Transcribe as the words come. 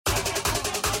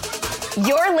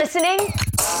You're listening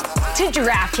to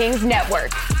DraftKings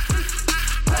Network.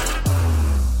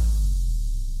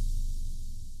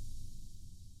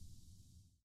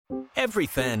 Every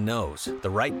fan knows the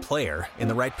right player in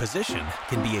the right position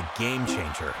can be a game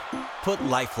changer. Put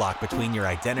LifeLock between your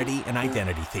identity and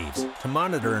identity thieves to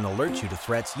monitor and alert you to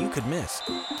threats you could miss.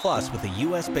 Plus, with a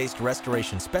U.S.-based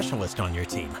restoration specialist on your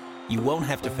team, you won't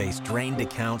have to face drained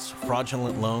accounts,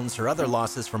 fraudulent loans, or other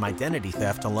losses from identity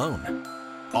theft alone.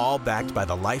 All backed by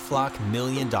the LifeLock $1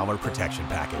 Million Protection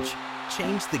Package.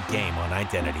 Change the game on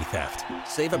identity theft.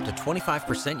 Save up to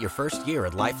 25% your first year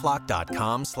at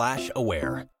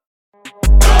LifeLock.com/aware.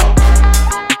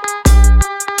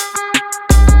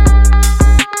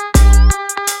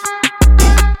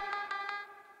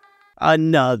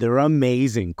 Another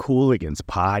amazing Cooligans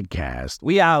podcast.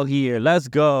 We out here. Let's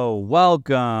go.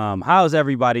 Welcome. How's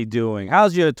everybody doing?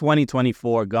 How's your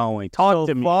 2024 going? Talk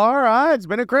to me. So far, it's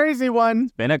been a crazy one.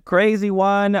 It's been a crazy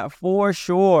one for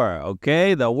sure.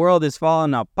 Okay, the world is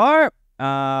falling apart.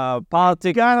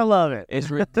 Politics. Gotta love it.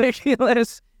 It's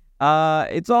ridiculous.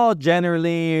 It's all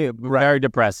generally very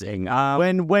depressing.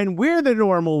 When we're the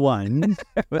normal ones,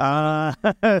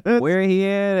 we're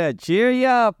here to cheer you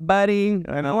up, buddy.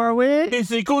 Are we? It's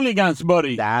the Cooligans,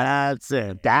 buddy. That's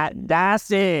it.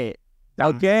 That's it.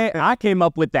 Okay, I came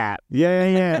up with that.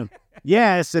 Yeah.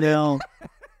 Yes,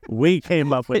 we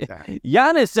came up with that.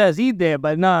 Giannis says he did,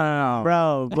 but no.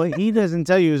 Bro, but he doesn't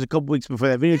tell you it was a couple weeks before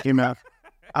that video came out.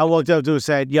 I walked up to him and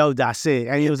said, yo, that's it.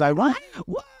 And he was like, what?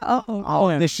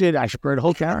 Oh, this shit, I should create a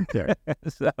whole character.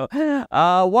 So,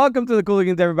 welcome to the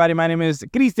Cooligans, everybody. My name is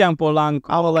Cristian Polanco.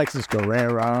 I'm Alexis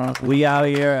Guerrero. We out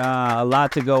here, a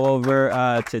lot to go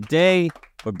over today.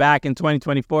 We're back in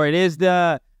 2024. It is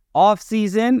the off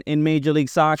season in Major League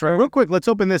Soccer. Real quick, let's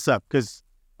open this up because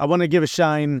I want to give a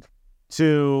shine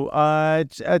to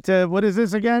what is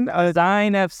this again?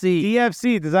 Design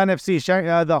FC. Design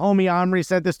FC. The homie Omri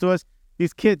sent this to us.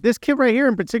 This kid right here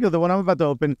in particular, the one I'm about to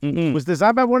open, was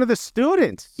designed by one of the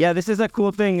students. Yeah, this is a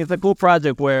cool thing. It's a cool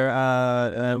project where,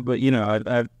 but you know,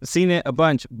 I've seen it a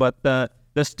bunch. But the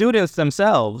students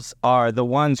themselves are the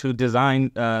ones who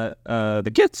design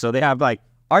the kits. So they have like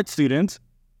art students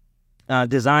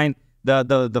design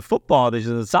the football,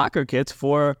 the soccer kits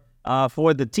for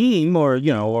the team, or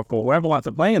or for whoever wants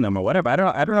to play in them or whatever. I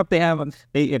don't know if they have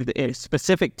if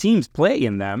specific teams play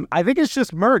in them. I think it's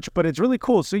just merch, but it's really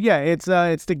cool. So yeah, it's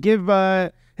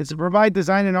to provide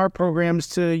design and art programs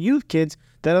to youth kids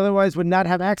that otherwise would not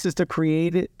have access to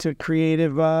creative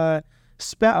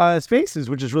spaces,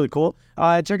 which is really cool.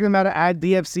 Check them out at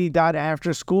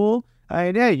dfc.afterschool.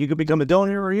 Yeah, you could become a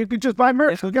donor, or you could just buy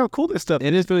merch. Look how cool this stuff.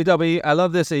 It is really dope. I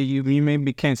love this. You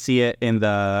maybe can't see it in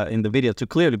the video too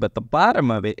clearly, but the bottom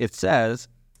of it says,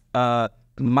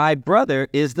 "My brother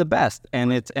is the best,"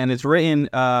 and it's written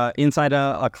inside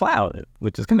a cloud,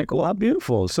 which is kind of cool. How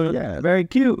beautiful. So yeah, very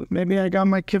cute. Maybe I got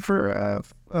my kid for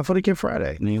the Kid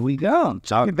Friday. There we go.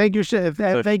 Thank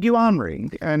you,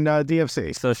 Omri and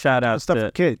DFC. So shout out stuff to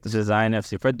for kids. Design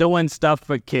FC for doing stuff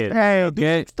for kids. Hey,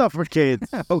 okay? Stuff for kids.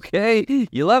 Okay,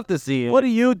 you love to see it. What do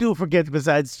you do for kids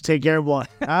besides take care of one?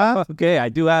 Huh? Okay, I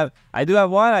do have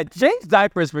one. I change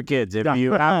diapers for kids. If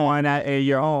you have one at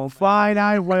your home, fine,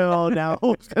 I will. Now,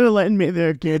 who's gonna lend me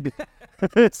their kid?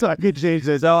 So I can change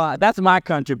this. So that's my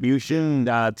contribution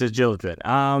to children.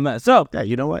 So yeah,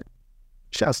 you know what?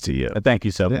 Shouts to you. Thank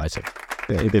you so much.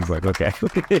 It did work. Okay.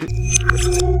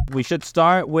 We should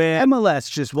start with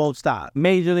MLS. Just won't stop.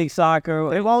 Major League Soccer.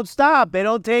 They won't stop. They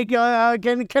don't take. Can I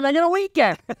get a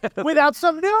weekend without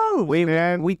some news?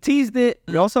 We teased it.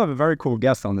 We also have a very cool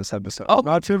guest on this episode. Oh,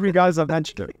 not two of you guys have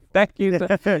mentioned it. Thank you.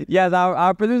 Yes,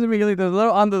 our producer Miguelito is a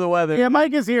little under the weather. Yeah,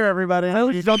 Mike is here, everybody.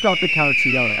 You jumped off the couch.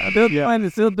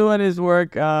 Still doing his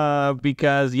work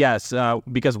because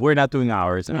we're not doing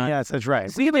ours. Yes, that's right.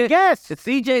 Yes,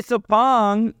 CJ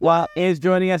Sapong is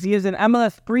joining us. He is an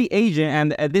MLS free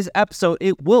agent, and this episode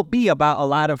it will be about a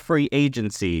lot of free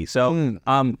agency. So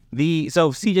CJ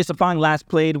Sapong last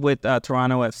played with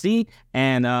Toronto FC,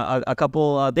 and a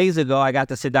couple days ago I got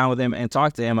to sit down with him and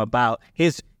talk to him about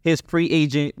his free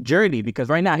agent journey, because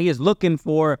right now he is looking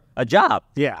for a job.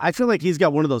 Yeah, I feel like he's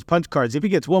got one of those punch cards. If he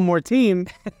gets one more team,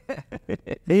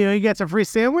 he gets a free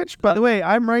sandwich. By the way,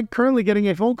 I'm currently getting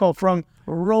a phone call from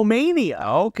Romania.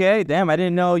 Okay, damn, I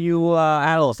didn't know you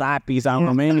had a little side piece on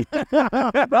Romania.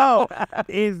 Bro,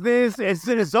 is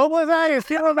Zoblazai is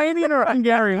he Romanian or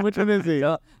Hungarian? Which one is he?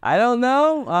 I don't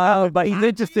know, but he's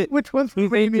interested. Which one's He's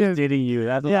Romanian? interested in you.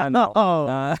 That's what I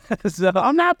know. So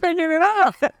I'm not picking it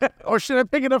up. Or should I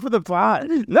pick it up for the pod?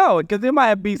 no, because there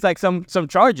might be like some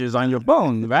charges on your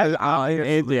phone, right?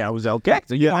 Yeah, it was okay.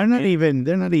 So Yeah, they're not even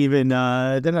doing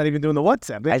the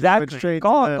WhatsApp. They just went straight,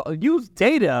 use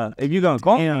data if you're gonna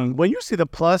call me. when you see the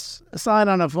plus sign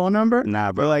on a phone number,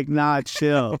 Nah, bro. we're like, nah,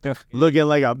 chill. Looking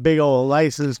like a big old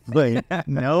license plate.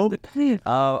 Nope.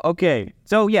 Okay.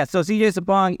 So CJ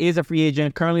Sapong is a free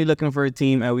agent, currently looking for a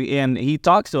team, and he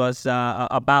talks to us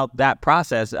about that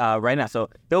process right now. So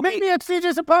Maybe it's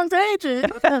CJ Sapong's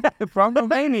agent. from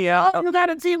Romania. You got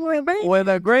a team with me. With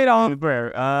a great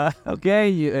offer.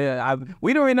 Okay,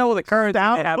 we don't even know what the current they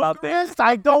have out there. Yes,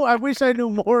 I don't. I wish I knew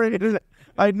more.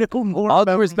 I knew more. All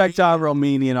about due respect to our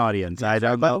Romanian audience. I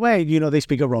don't By the know. way, they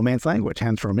speak a Romance language,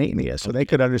 hence Romania, so they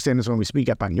could understand us when we speak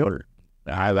Espanol.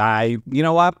 You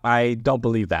know what? I don't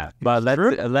believe that. But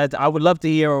let's. I would love to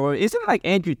hear. Isn't it like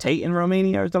Andrew Tate in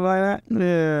Romania or something like that?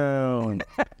 No.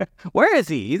 Where is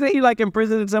he? Isn't he like in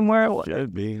prison somewhere?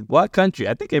 Should be. What country?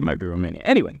 I think it might be Romania.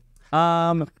 Anyway,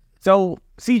 so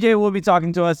CJ will be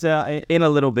talking to us in a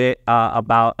little bit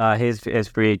about his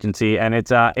free agency, and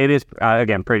it is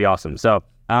again pretty awesome. So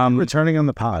Returning on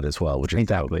the pod as well, which is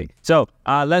exactly. So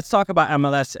let's talk about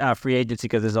MLS free agency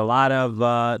because there's a lot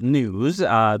of news,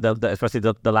 especially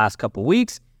the last couple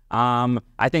weeks.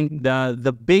 I think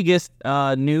the biggest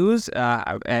news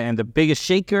and the biggest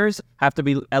shakers have to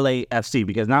be LAFC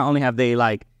because not only have they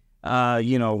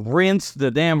rinsed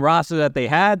the damn roster that they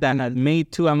had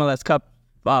made 2 MLS Cup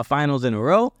finals in a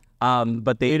row.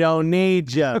 But they don't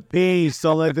need you. Peace.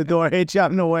 Don't let the door hit you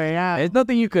on the way out. There's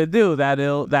nothing you could do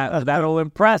that'll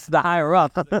impress the higher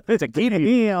up to keep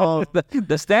you.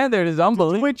 The standard is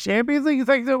unbelievable. With Champions League, it's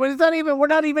like we're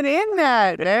not even in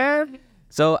that, man.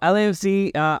 So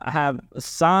LAFC have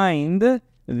signed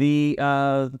the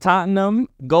Tottenham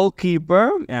goalkeeper,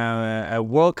 a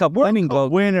World Cup winning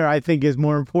goalkeeper. Winner, I think, is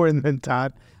more important than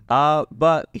Todd.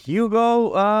 But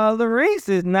Hugo Lloris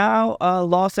is now a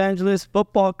Los Angeles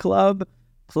Football Club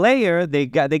player. They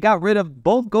got rid of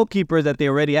both goalkeepers that they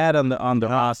already had on the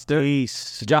roster.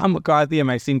 John McCarthy and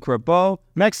Maxime Crepeau.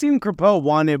 Maxime Crepeau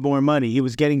wanted more money. He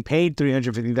was getting paid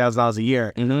 $350,000 a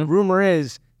year. Mm-hmm. Rumor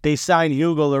is they signed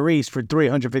Hugo Lloris for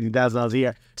 $350,000 a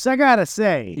year. So I gotta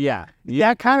say,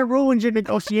 that kind of ruins your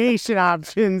negotiation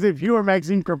options if you were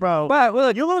Maxime Crepeau. But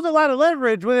well, you lose a lot of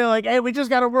leverage when they're like, "Hey, we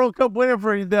just got a World Cup winner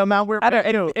for the amount we're."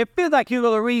 It feels like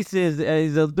Hugo Lloris is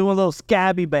doing a little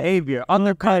scabby behavior,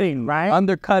 undercutting, right?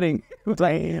 Undercutting.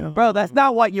 Damn. Bro, that's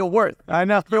not what you're worth. I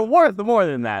know You're worth more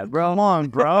than that, bro. Come on,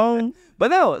 bro. But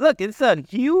no, look, it's a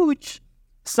huge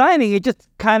signing. It just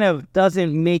kind of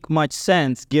doesn't make much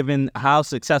sense given how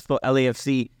successful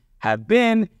LAFC have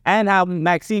been and how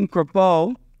Maxime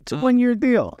Crepeau. It's a 1-year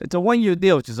deal. It's a 1-year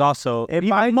deal, which is also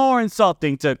even more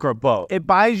insulting to Crepeau. It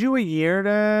buys you a year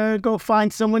to go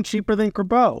find someone cheaper than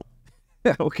Crepeau.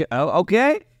 Okay.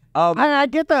 Okay. I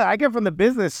get from the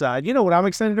business side. You know what I'm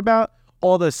excited about?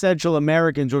 All the Central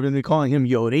Americans are going to be calling him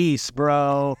Lloris,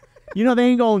 bro. They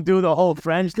ain't going to do the whole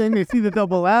French thing. They see the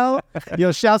double L.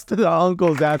 Shouts to the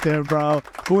uncles out there, bro,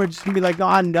 who are just going to be like, no,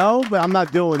 I know, but I'm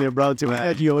not doing it, bro. To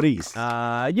Lloris.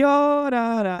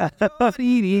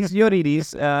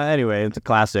 Lloris. Anyway, it's a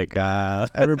classic.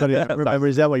 Everybody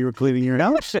remembers that while you were cleaning your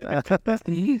house.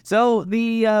 So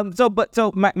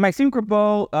Maxime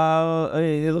Crepeau,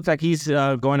 it looks like he's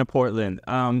going to Portland.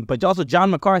 But also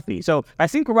John McCarthy. So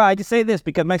Maxime Crepeau, I just say this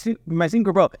because Maxime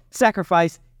Crepeau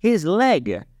sacrificed his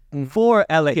leg for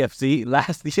LAFC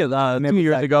last year, 2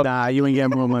 years ago. Nah, you ain't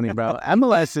getting more money, bro.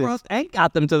 MLS ain't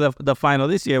got them to the final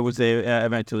this year, which they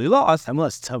eventually lost.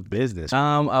 MLS tough business.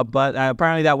 But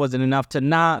apparently that wasn't enough to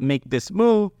not make this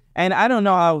move. And I don't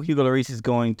know how Hugo Lloris is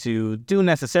going to do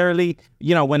necessarily.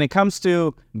 When it comes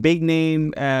to big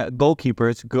name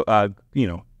goalkeepers,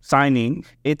 signing,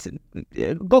 it's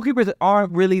goalkeepers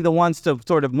aren't really the ones to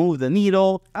sort of move the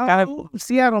needle.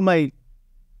 Seattle might.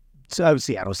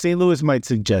 Seattle. St. Louis might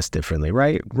suggest differently,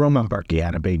 right? Roman Burke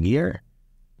had a big year.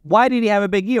 Why did he have a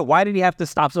big year? Why did he have to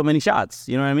stop so many shots?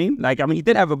 You know what I mean? He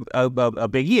did have a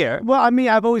big year. Well,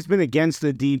 I've always been against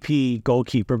the DP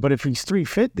goalkeeper, but if he's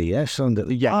 350, you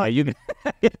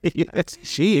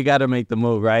got to make the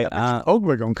move, right?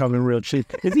 We're gonna come in real cheap.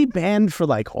 Is he banned for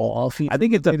all FIFA? I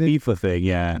think it's a FIFA thing.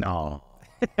 Yeah. No.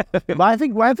 Well, I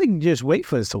think just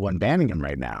UEFA is the one banning him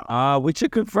right now. We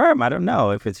should confirm. I don't know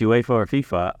if it's UEFA or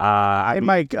FIFA. Hey,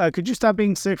 Mike, could you stop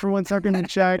being sick for 1 second and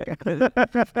check?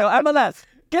 MLS.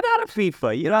 Get out of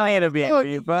FIFA. You don't need to be in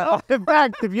FIFA. In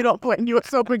fact, if you don't play in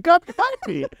U.S. Open Cup, you might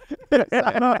be.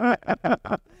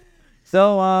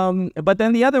 So, but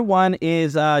then the other one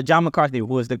is John McCarthy, who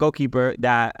was the goalkeeper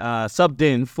that subbed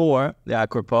in for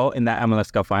Kripo in that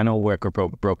MLS Cup final where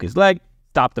Kripo broke his leg,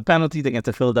 stopped the penalties against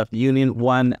the Philadelphia Union,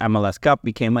 won MLS Cup,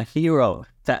 became a hero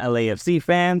to LAFC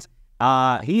fans.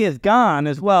 He is gone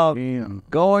as well,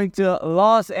 going to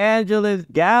Los Angeles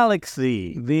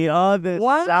Galaxy. The other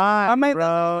What? side, I mean,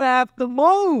 bro. they have to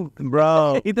move.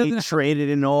 Bro, He doesn't- he traded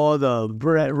in all the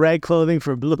red clothing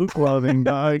for blue clothing,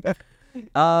 dog.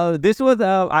 This was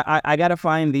I gotta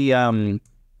find the I'm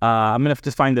gonna have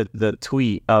to find the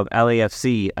tweet of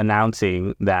LAFC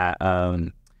announcing that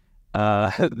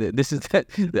this is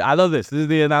I love this. This is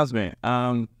the announcement.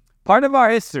 Part of our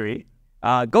history,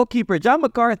 goalkeeper John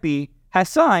McCarthy has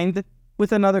signed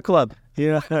with another club.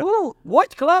 Yeah. Ooh,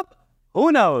 what club?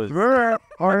 Who knows?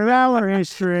 Part of our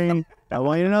history. I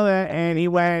want you to know that. And he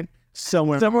went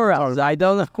Somewhere else. I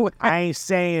don't know. I ain't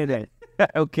saying it.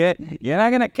 Okay, you're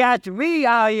not gonna catch me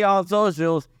out here on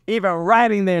socials even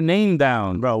writing their name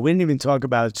down. Bro, we didn't even talk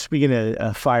about, speaking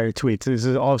of fire tweets, this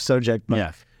is off subject,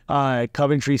 but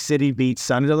Coventry City beat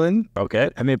Sunderland, Okay,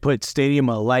 and they put Stadium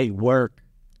of Light work.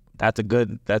 that's a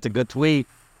good tweet.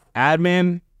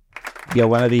 Admin, get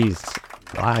one of these.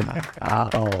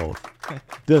 Oh,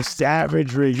 the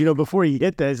savagery. You know, before he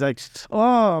hit that, it's like,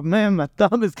 oh, man, my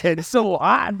thumb is getting so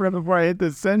hot right before I hit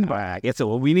the send button. Yeah,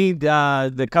 so we need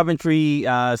the Coventry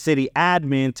City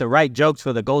admin to write jokes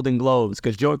for the Golden Globes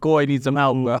because Joe Coy needs some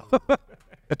help, bro.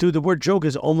 Dude, the word joke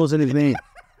is almost in his name,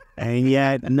 and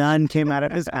yet none came out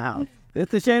of his mouth.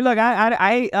 It's a shame. Look,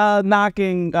 I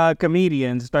knocking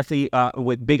comedians, especially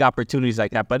with big opportunities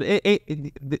like that. But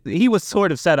he was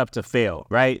sort of set up to fail,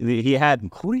 right? He had.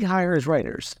 Who did he hire as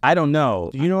writers? I don't know.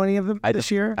 Do you know any of them this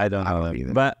year? I don't know.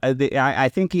 either. But I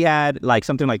think he had like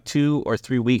something like 2 or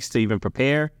 3 weeks to even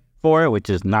prepare for it, which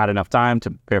is not enough time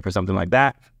to prepare for something like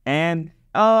that. And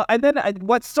then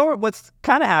what's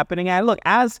kind of happening? And look,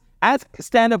 as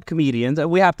stand-up comedians,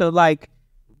 we have to like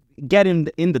get in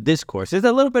the discourse. There's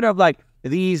a little bit of like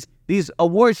these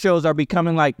award shows are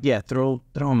becoming like, throw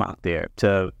them out there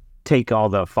to take all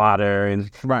the fodder, and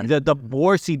the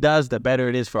worse he does, the better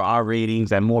it is for our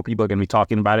ratings, and more people are going to be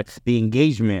talking about it. The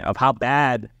engagement of how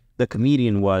bad the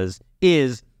comedian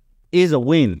is a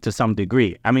win to some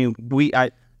degree. I mean,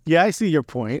 Yeah, I see your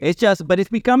point. it's just, but it's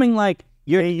becoming like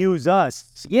They use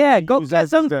us. go Use get that-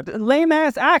 some that- lame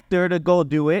ass actor to go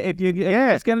do it. If you,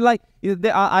 it's gonna like.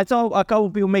 I saw a couple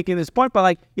people making this point, but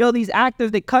like, these actors,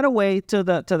 they cut away to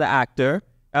the actor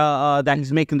that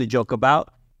he's making the joke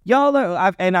about. Y'all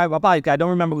are, I don't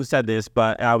remember who said this,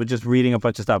 but I was just reading a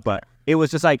bunch of stuff. But it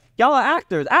was just like, y'all are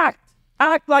actors, act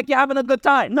like you're having a good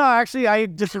time. No, actually, I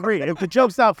disagree. If the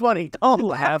joke's not funny, don't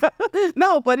laugh.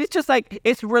 No, but it's just like,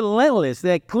 it's relentless.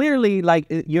 That clearly, like,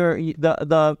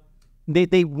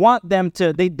 They want them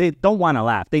to. They don't want to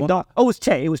laugh. They don't. Oh, it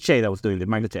was Che that was doing this.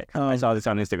 Michael Che. I saw this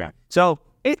on Instagram. So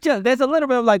it's just, there's a little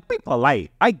bit of like, be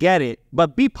polite. I get it,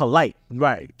 but be polite.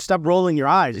 Right. Stop rolling your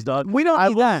eyes, dog. We don't I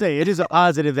need will that. say it is a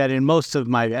positive that in most of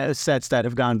my sets that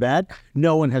have gone bad,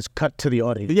 no one has cut to the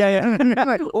audience. Yeah.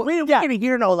 Like, we don't need to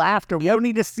hear no laughter. We don't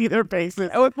need to see their faces.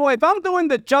 Oh, boy, if I'm doing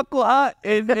the chuckle hut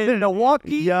in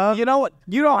Milwaukee, Yeah. you know what?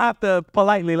 You don't have to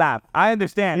politely laugh. I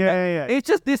understand. Yeah. It's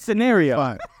just this scenario.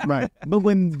 Fine. Right. But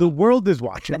when the world is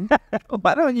watching,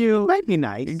 Why don't you might be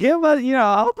nice. give us,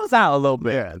 help us out a little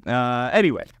bit?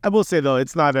 Anyway. I will say though,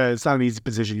 it's not an easy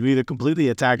position. You either completely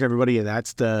attack everybody, and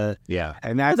that's the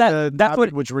That's that's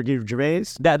what- which we're giving Gervais.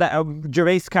 That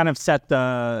Gervais kind of set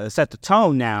the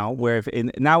tone now, where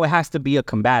now it has to be a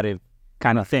combative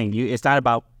kind of thing. It's not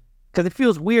about, because it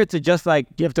feels weird to just like,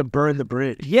 You have to burn the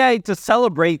bridge. to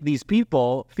celebrate these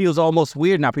people feels almost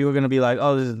weird now. People are going to be like,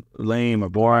 oh, this is lame or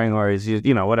boring, or is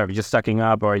whatever, just sucking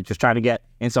up, or just trying to get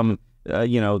in some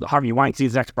Harvey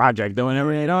Weinstein's next project doing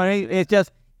it. It's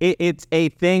just it's a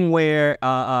thing where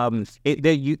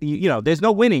there's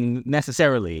no winning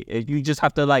necessarily. You just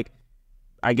have to like,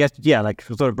 I guess, like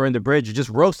sort of burn the bridge, or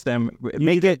just roast them.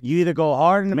 You either go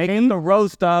hard and Make it the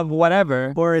roast of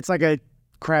whatever. or it's like a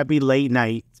crappy late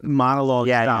night monologue.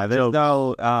 style. There's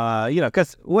no,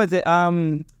 because was it,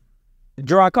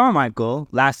 Gerard Carmichael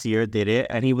last year did it,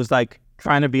 and he was like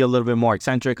trying to be a little bit more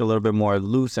eccentric, a little bit more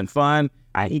loose and fun,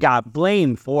 and he got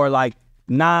blamed for like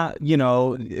not,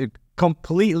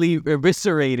 completely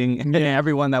eviscerating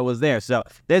everyone that was there. So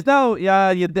there's no,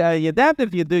 you're damned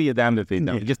if you do, you're damned if you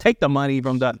don't. You just take the money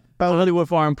from the Hollywood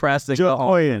Foreign Press and go home.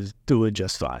 Joyans do it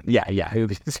just fine. Yeah. He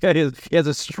has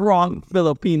a strong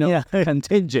Filipino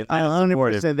contingent.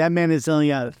 100%. That man is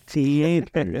selling out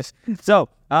theaters. So,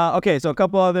 okay, so a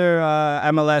couple other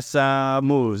MLS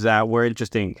moves that were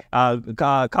interesting.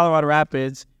 Colorado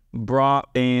Rapids brought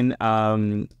in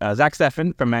Zach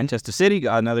Steffen from Manchester City,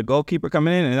 another goalkeeper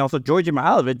coming in, and also Georgi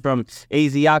Mihailovic from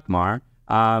AZ Alkmaar.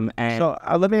 So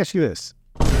let me ask you this.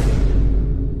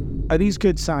 Are these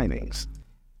good signings?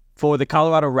 For the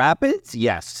Colorado Rapids,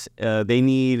 yes. They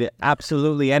need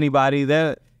absolutely anybody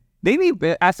there. They need,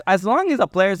 as long as a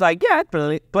player's like, yeah, I'd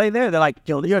play there, they're like,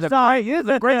 yo, you're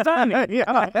a great signing.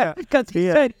 Because he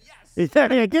said yes. He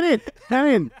said, yeah, get in. Come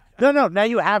in. No, now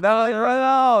you have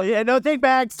no take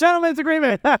backs. Gentlemen's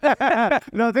agreement.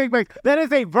 No take backs. That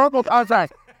is a verbal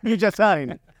contract you just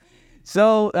signed.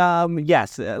 So,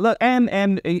 yes, look,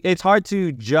 and it's hard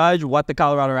to judge what the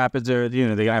Colorado Rapids are,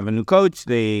 they have a new coach.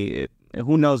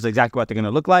 Who knows exactly what they're going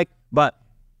to look like, but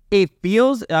it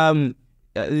feels, Zach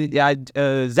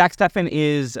Steffen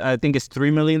is, I think it's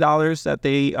 $3 million that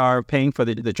they are paying for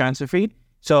the transfer fee.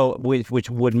 So, which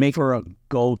would make for a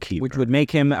goalkeeper, which would make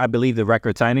him, I believe, the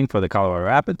record signing for the Colorado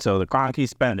Rapids. So the Cronkies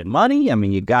spending money. I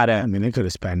mean, they could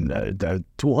have spent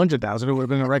 $200,000. It would have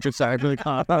been a record signing for the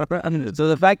Colorado Rapids. So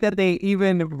the fact that they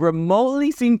even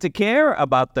remotely seem to care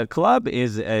about the club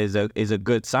is a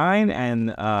good sign.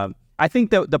 And I think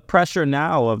that the pressure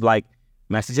now of like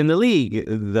Messi's in the league,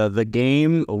 the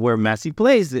game where Messi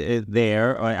plays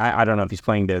there. I don't know if he's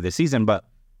playing there this season, but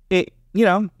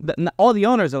all the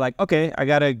owners are like, okay, I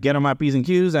got to get on my P's and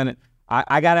Q's, and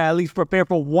I got to at least prepare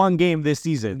for one game this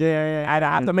season. Yeah. I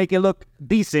have to make it look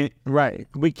decent. Right.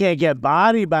 We can't get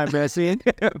bodied by Messi.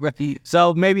 Right.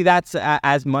 So maybe that's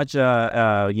as much,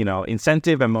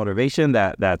 incentive and motivation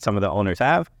that some of the owners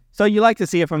have. So you like to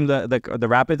see it from the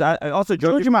Rapids. Also,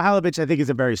 Georgi Mihailovic, I think, is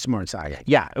a very smart signing.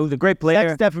 Yeah, it was a great player.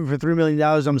 Zach Steffen for $3 million,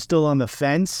 I'm still on the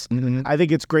fence. Mm-hmm. I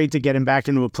think it's great to get him back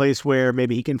into a place where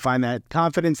maybe he can find that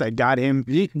confidence that got him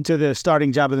to the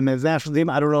starting job of the men's national team.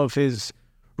 I don't know if his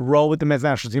role with the men's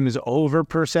national team is over,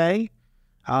 per se.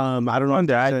 I don't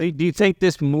know. Do you think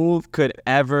this move could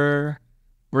ever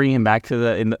bring him back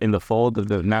to in the fold of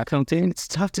the national team? It's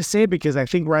tough to say because I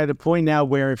think we're at a point now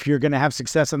where if you're going to have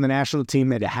success on the national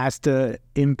team, it has to,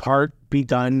 in part, be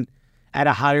done at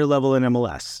a higher level in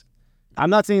MLS. I'm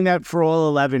not saying that for all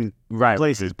 11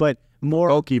 places, but more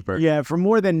goalkeeper. Yeah, for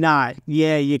more than not,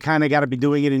 you kind of got to be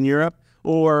doing it in Europe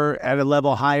or at a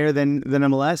level higher than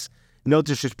MLS. No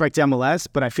disrespect to MLS,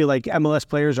 but I feel like MLS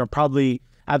players are probably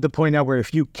at the point now where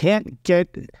if you can't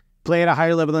play at a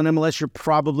higher level than MLS, you're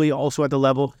probably also at the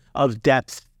level of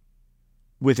depth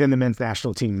within the men's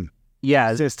national team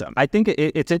system. I think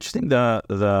it's interesting.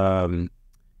 The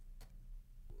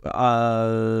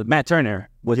Matt Turner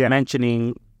was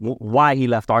mentioning why he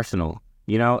left Arsenal,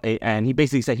 and he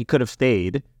basically said he could have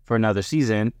stayed for another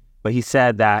season, but he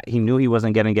said that he knew he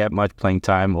wasn't going to get much playing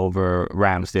time over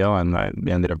Ramsdale, and I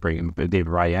ended up bringing David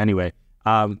Raya anyway.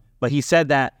 But he said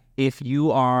that if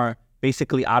you are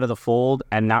basically out of the fold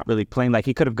and not really playing, like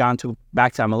he could have gone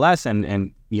back to MLS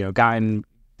and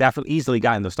definitely easily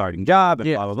gotten the starting job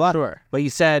and blah, blah, blah. Sure. But he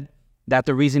said that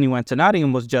the reason he went to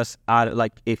Nottingham was just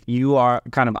if you are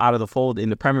kind of out of the fold in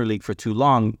the Premier League for too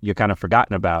long, you're kind of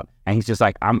forgotten about. And he's just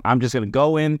like, I'm just going to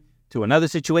go in to another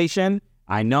situation.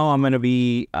 I know I'm going to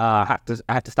be, I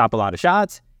have to stop a lot of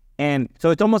shots. And so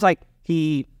it's almost like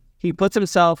he puts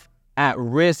himself at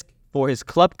risk for his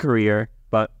club career,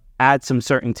 but add some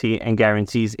certainty and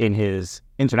guarantees in his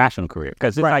international career.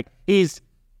 Because it's like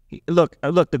look,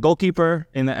 the goalkeeper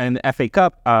in the FA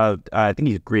Cup, I think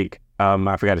he's Greek.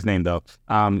 I forgot his name though.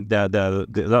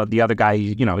 The other guy,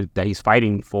 that he's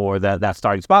fighting for that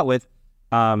starting spot with,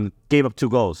 gave up 2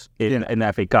 goals in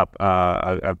the FA Cup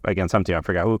against some team. I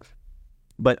forgot who.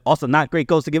 But also not great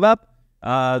goals to give up.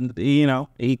 He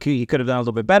could have done a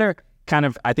little bit better. Kind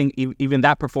of, I think even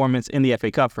that performance in the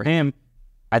FA Cup for him,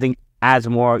 I think adds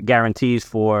more guarantees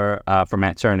for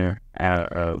Matt Turner.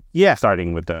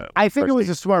 Starting with the. I think it was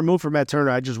a smart move for Matt Turner.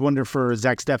 I just wonder for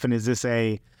Zach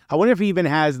Steffen, I wonder if he even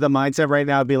has the mindset right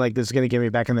now to be like, this is going to get me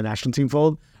back in the national team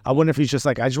fold. I wonder if he's just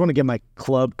like, I just want to get my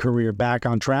club career back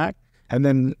on track, and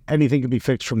then anything could be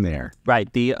fixed from there. Right.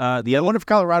 I wonder if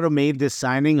Colorado made this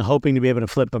signing hoping to be able to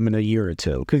flip him in a year or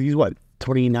two, because he's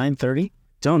 29, 30?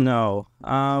 Don't know.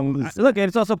 Look,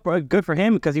 it's also good for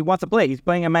him because he wants to play. He's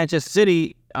playing at Manchester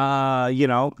City,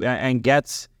 and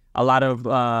gets a lot of,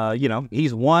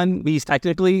 he's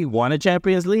technically won a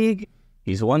Champions League.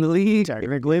 He's won the league.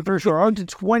 Technically, for sure. On to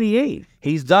 28.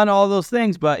 He's done all those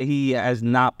things, but he has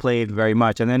not played very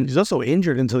much. And then He's also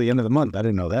injured until the end of the month. I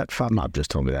didn't know that. Famop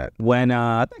just told me that. when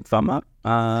I think thumb up.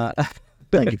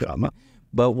 Thank you, Famop.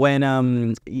 But when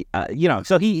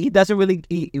so he doesn't really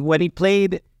when he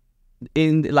played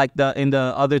in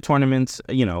the other tournaments,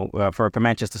 for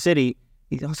Manchester City,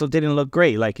 he also didn't look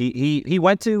great. Like he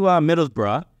went to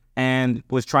Middlesbrough and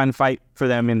was trying to fight for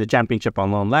them in the championship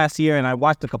on loan last year, and I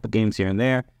watched a couple games here and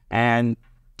there, and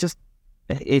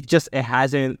it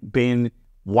hasn't been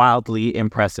wildly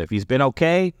impressive. He's been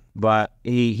okay, but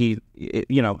it's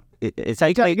how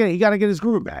He got to get his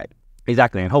groove back.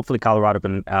 exactly, and hopefully Colorado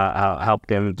can help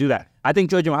him do that. I think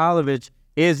Georgi Mihailovic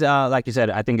is, like you said,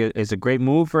 I think it's a great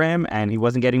move for him, and he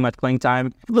wasn't getting much playing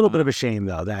time. A little bit of a shame,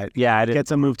 though, that It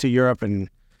gets a move to Europe and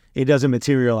it doesn't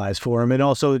materialize for him. And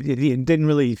also, it didn't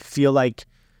really feel like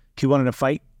he wanted to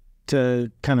fight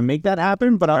to kind of make that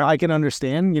happen. But I can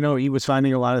understand, he was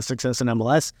finding a lot of success in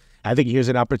MLS. I think here's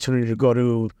an opportunity to go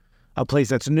to a place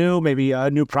that's new, maybe a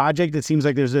new project. It seems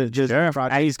like there's a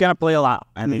project. And he's going to play a lot,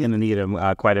 and they're going to need him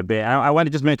quite a bit. I want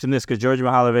to just mention this because Georgi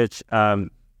Mihailovic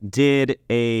did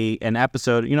an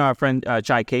episode. Our friend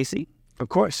Chai Casey? Of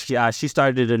course. She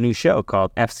started a new show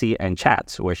called FC and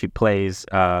Chats, where she plays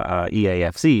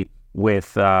EAFC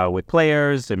with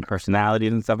players and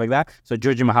personalities and stuff like that. So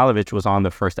Georgi Mihailovic was on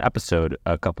the first episode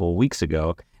a couple of weeks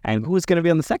ago, and who's going to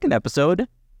be on the second episode?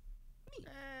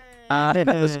 So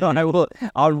I will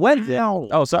on Wednesday.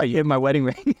 Oh, sorry, you hit my wedding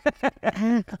ring.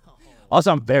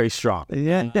 Also, I'm very strong.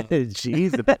 Yeah,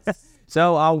 Jesus.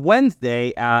 So on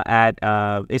Wednesday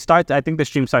it starts. I think the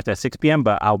stream starts at 6 p.m.,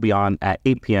 but I'll be on at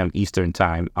 8 p.m. Eastern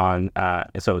time on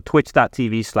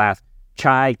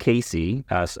twitch.tv/Chai Casey,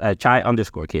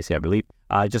 Chai_Casey, I believe.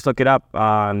 Just look it up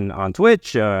on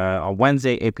Twitch on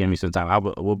Wednesday, 8 p.m. Eastern time.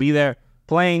 We'll be there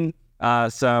playing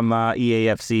some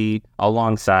EAFC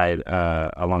alongside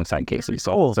Casey.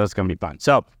 So it's gonna be fun.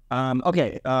 So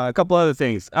a couple other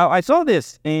things. I saw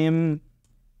this in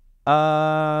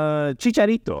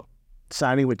Chicharito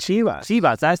Signing with Chivas.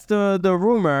 Chivas. That's the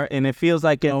rumor, and it feels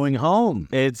like Going home.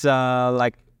 It's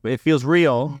like it feels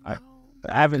real. I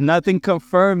haven't nothing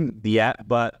confirmed yet,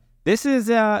 but this is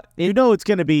it's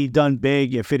going to be done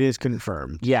big if it is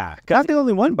confirmed. yeah. Not the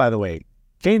only one, by the way.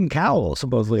 Caden Cowell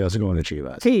supposedly also going to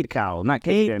Chivas. Cade Cowell, not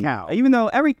Caden. Cade Cowell. Even though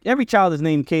every child is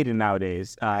named Caden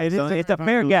nowadays, it's a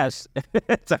fair guess.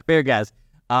 It's a fair guess.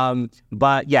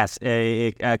 But yes,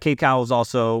 Cade Cowell is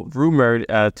also rumored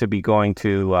to be going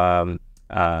to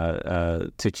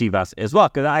Chivas as well.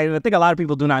 Because I think a lot of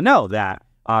people do not know that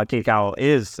Cade Cowell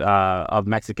is of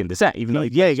Mexican descent. Even though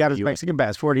he got his Mexican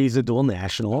passport. He's a dual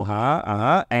national.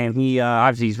 And he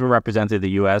obviously he's represented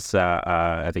the U.S.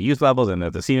 At the youth levels and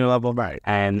at the senior level. Right.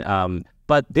 And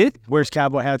but this Wears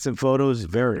cowboy hats and photos.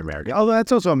 Very American. Although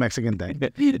that's also a Mexican thing.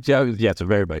 yeah, it's a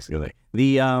very Mexican thing.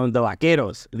 The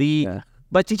vaqueros.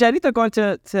 But Chicharito going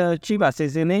to Chivas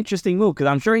is an interesting move because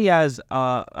I'm sure he has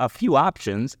a few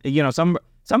options.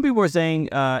 Some people were saying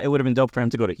it would have been dope for him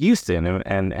to go to Houston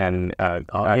and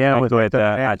with H.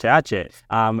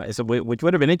 So which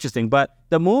would have been interesting. But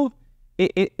the move,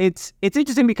 it's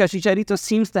interesting because Chicharito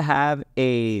seems to have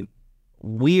a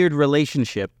weird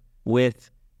relationship with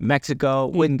Mexico,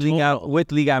 with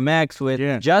Liga MX,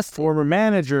 with just Former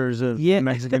managers of the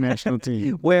Mexican national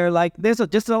team. where like there's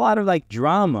just a lot of like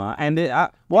drama, and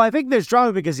Well, I think there's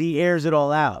drama because he airs it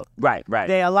all out. right.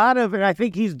 I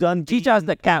think he's done. Chicha's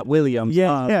the Cat Williams.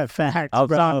 Facts. of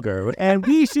bro. soccer. And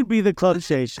we should be the club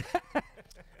station.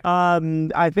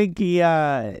 I think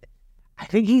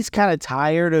he's kind of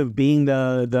tired of being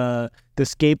the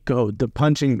scapegoat, the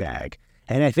punching bag.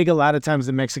 And I think a lot of times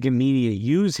the Mexican media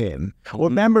use him, or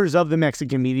members of the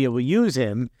Mexican media will use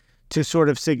him to sort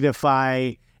of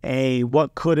signify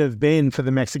what could have been for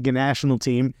the Mexican national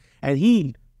team. And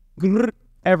he,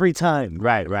 every time.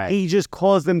 Right. He just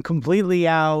calls them completely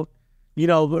out,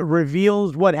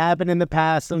 reveals what happened in the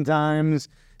past sometimes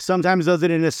does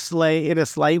it in a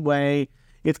slight way.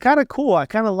 It's kind of cool. I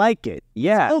kind of like it.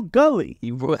 Yeah. It's so gully.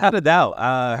 Without a doubt.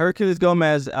 Hercules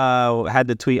Gomez had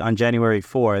the tweet on January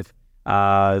 4th.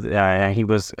 And he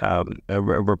was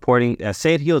reporting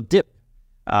Sergio Dip,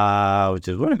 which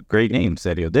is what a great name,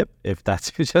 Sergio Dip, if that's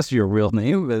just your real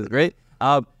name. That's great.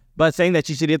 But saying that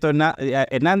Chicharito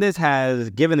Hernandez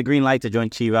has given the green light to join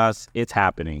Chivas. It's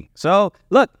happening. So,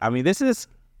 look, I mean, this is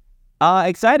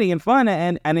exciting and fun,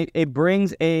 and it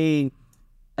brings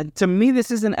to me, this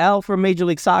is an L for Major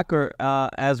League Soccer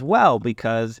as well,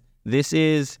 because this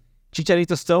is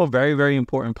Chicharito's still a very, very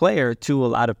important player to a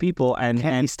lot of people. And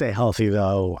Can he stay healthy,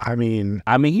 though? I mean,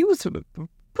 he was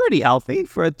pretty healthy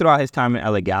throughout his time in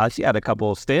LA Galaxy. He had a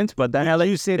couple of stints, but then LA.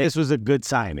 You say this was a good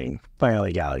signing by LA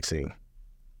Galaxy.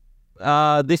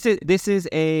 This is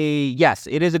a yes.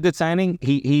 It is a good signing.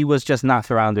 He was just not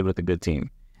surrounded with a good team.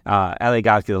 LA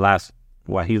Galaxy, the last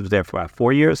he was there for about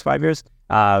 5 years.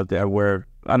 They were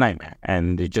a nightmare,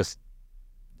 and it just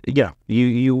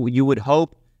you would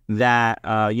hope that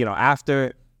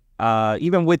after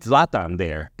even with Zlatan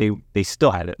there, they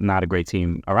still had not a great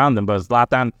team around them, but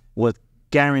Zlatan was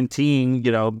guaranteeing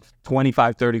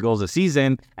 25, 30 goals a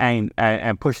season and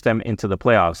push them into the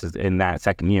playoffs in that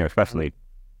second year, especially.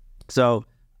 So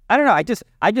I don't know. I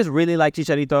just really like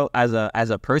Chicharito as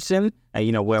a person.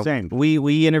 Same.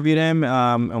 We interviewed him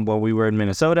when we were in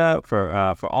Minnesota for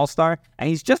All Star, and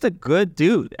he's just a good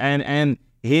dude. And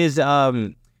his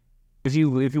if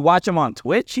you watch him on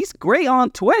Twitch, he's great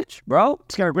on Twitch, bro.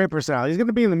 He's got a great personality. He's going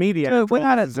to be in the media. Dude,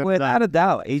 without a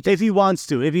doubt. If he wants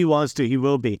to, he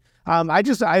will be.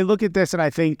 I look at this and I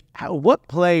think, what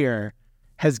player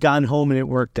has gone home and it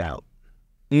worked out?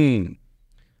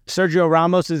 Sergio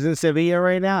Ramos is in Sevilla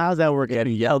right now. How's that working?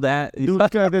 Getting yelled at.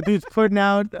 The dude's putting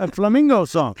out flamenco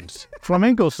songs.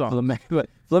 Flamenco songs.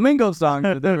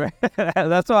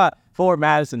 That's what Forward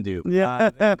Madison do. Yeah.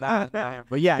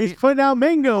 But yeah, he's putting out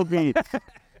mango beats.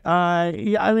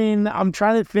 I mean, I'm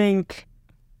trying to think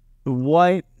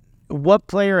what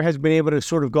player has been able to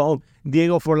sort of go home.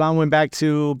 Diego Forlán went back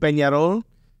to Peñarol.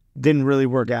 Didn't really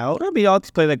work out. Maybe all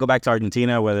these players that go back to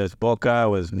Argentina, whether it's Boca,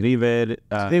 was River.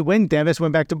 They win. Davis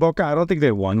went back to Boca. I don't think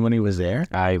they won when he was there.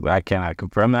 I cannot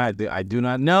confirm that. I do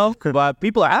not know. But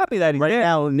people are happy that he's right there.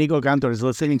 Now, Nico Cantor is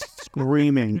listening,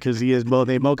 screaming because he is both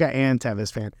a Boca and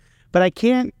Tevez fan. But I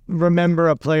can't remember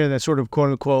a player that sort of,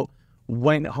 quote unquote,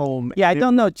 went home. Yeah, I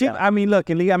don't know. I mean, look,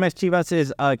 in Liga MX, Chivas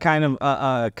is kind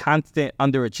of constant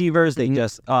underachievers. They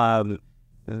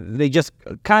just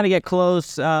kind of get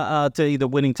close to either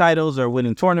winning titles or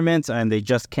winning tournaments, and they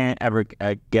just can't ever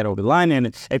get over the line.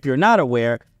 And if you're not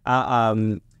aware,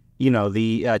 the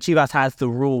Chivas has the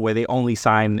rule where they only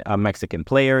sign Mexican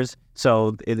players.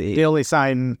 So they only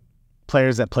sign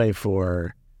players that play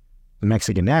for the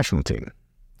Mexican national team.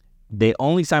 They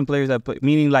only sign players that play,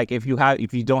 meaning like if you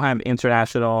don't have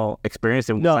international experience,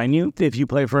 they won't sign you. If you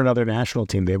play for another national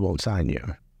team, they won't sign you.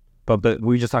 But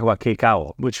we just talk about Kate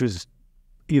Cowell, which was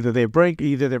either they're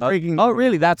breaking. Oh,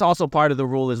 really? That's also part of the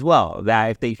rule as well.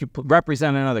 That if you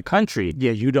represent another country,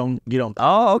 you don't.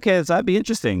 Oh, okay. So that'd be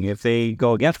interesting if they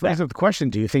go against that. That's the question.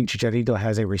 Do you think Chicharito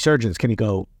has a resurgence? Can he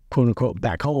go, quote unquote,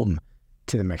 back home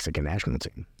to the Mexican national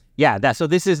team? Yeah. So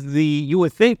this is you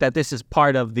would think that this is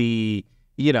part of the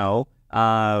PR,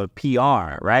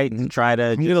 right? And try to.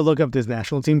 I'm gonna look up this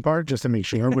national team part just to make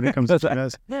sure when it comes to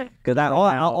Chivas. Because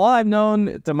all I've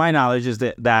known, to my knowledge, is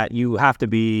that you have to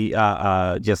be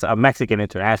just a Mexican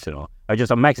international or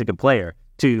just a Mexican player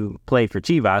to play for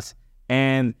Chivas,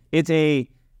 and it's I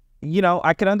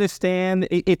can understand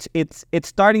it's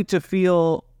starting to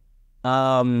feel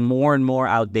more and more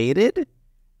outdated,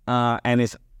 and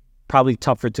it's probably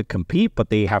tougher to compete, but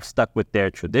they have stuck with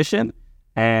their tradition,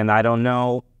 and I don't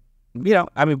know.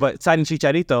 But signing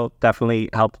Chicharito definitely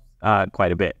helped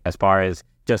quite a bit as far as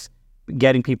just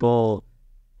getting people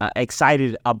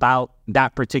excited about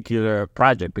that particular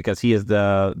project, because he is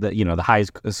the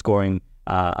highest scoring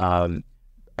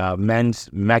men's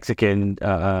Mexican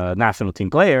national team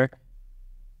player.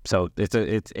 So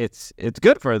it's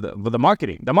good for the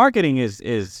marketing. The marketing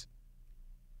is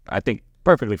I think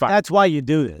perfectly fine. That's why you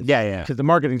do this. Yeah. Because the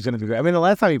marketing's going to be great. I mean, the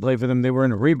last time he played for them, they were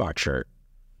in a Reebok shirt.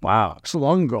 Wow. So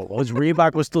long ago.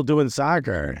 Reebok was still doing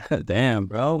soccer. Damn,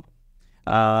 bro.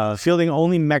 Fielding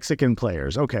only Mexican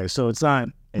players. Okay, so it's not.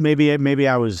 Maybe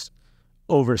I was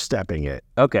overstepping it.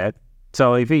 Okay.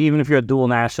 So even if you're a dual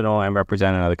national and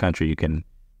represent another country, you can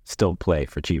still play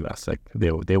for Chivas. Like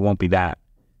they won't be that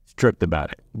strict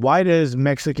about it. Why does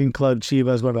Mexican club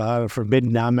Chivas Guadalajara forbid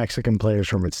non-Mexican players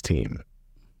from its team?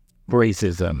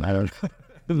 Racism. I don't know.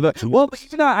 Well,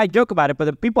 I joke about it, but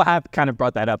the people have kind of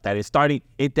brought that up, that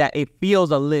it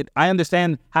feels a little. I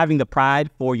understand having the pride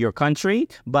for your country,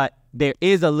 but there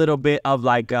is a little bit of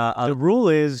like the rule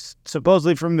is,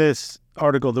 supposedly from this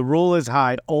article, the rule is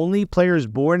only players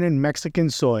born in Mexican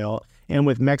soil and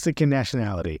with Mexican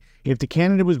nationality. If the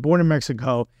candidate was born in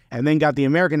Mexico and then got the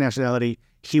American nationality,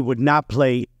 he would not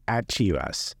play at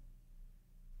Chivas.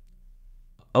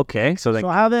 Okay, so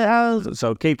how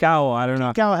so Kate Cowell, I don't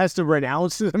know. Cowell has to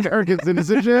renounce his American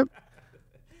citizenship.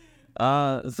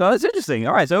 So it's interesting.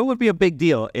 All right, so it would be a big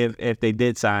deal if they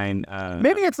did sign.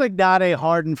 Maybe it's like not a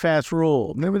hard and fast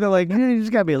rule. Maybe they're like, you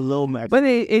just gotta be a little Mexican. But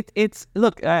it's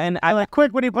look, and I Like,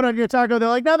 quick, what do you put on your taco? They're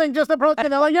like, nothing, just a protein.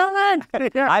 They're like, young man.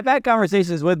 I've had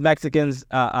conversations with Mexicans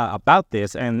about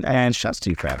this, and Shuts to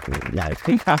you, crap. yeah, I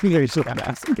think I'm very sure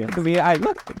Mexican. I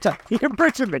mean, You're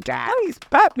bridging the gap. please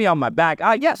pat me on my back.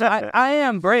 Yes, I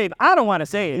am brave. I don't want to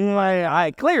say it.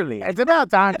 I clearly. It's about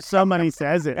time somebody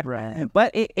says it, right?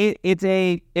 But it's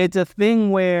a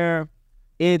thing where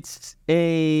it's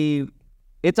a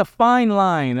fine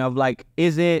line of like,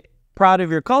 is it proud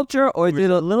of your culture or is it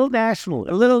a little national,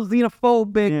 a little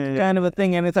xenophobic kind of a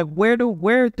thing? And it's like, where do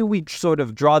we sort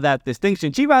of draw that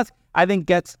distinction? Chivas, I think,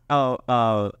 gets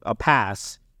a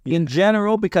pass in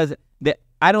general because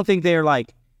I don't think they're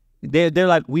like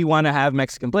we want to have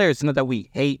Mexican players. It's not that we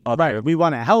hate other. Right. We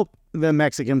want to help the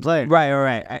Mexican player.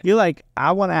 Right. You're like,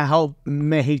 I want to help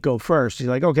Mexico first. You're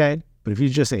like, okay. But if you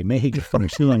just say Mexico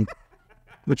first, you're like,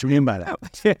 what you mean by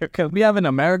that? Can we have an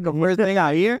American first thing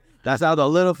out here? That sounds a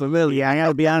little familiar. Yeah, I got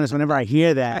to be honest. Whenever I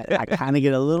hear that, I kind of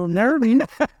get a little nervy.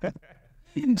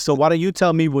 So why don't you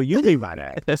tell me what you mean by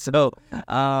that? So,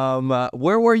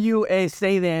 where were you a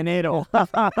say de enero?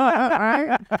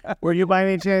 Were you by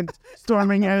any chance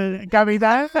storming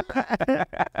Capital?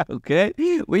 Okay.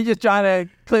 We just trying to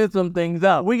clear some things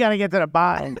up. We got to get to the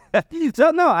bottom.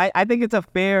 So, no, I think it's a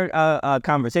fair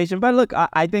conversation. But look,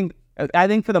 I think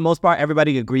for the most part,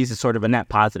 everybody agrees it's sort of a net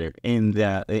positive in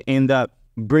the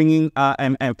bringing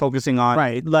and focusing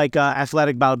on like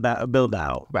athletic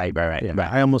Bilbao. Right.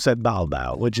 I almost said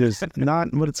Bilbao, which is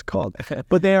not what it's called.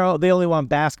 But they only want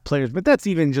Basque players. But that's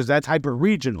that's hyper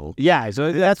regional. Yeah,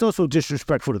 so that's also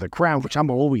disrespectful to the crown, which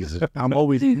I'm always.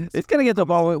 It's gonna get to the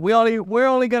point where we're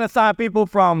only gonna sign people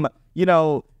from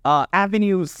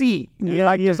Avenue C,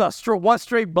 just one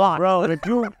straight block, bro.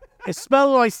 If you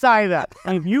spell like that,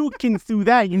 and if you can do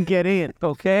that, you get in.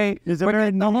 Okay, the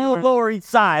whole Lower East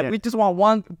Side. We just want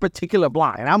one particular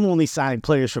block, and I'm only signing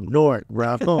players from North,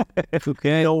 bro.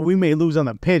 Okay, we may lose on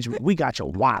the pitch, but we got your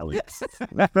wallets.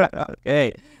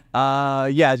 Okay.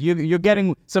 Yeah, you're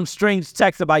getting some strange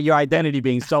texts about your identity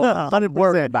being stolen. 100%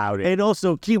 worried about it. And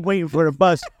also keep waiting for the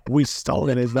bus. We stole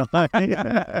it. It's not.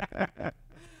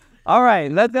 All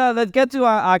right, let's get to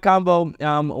our combo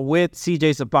with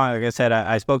CJ Sapong. Like I said,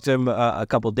 I spoke to him a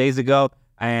couple days ago,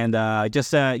 and I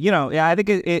think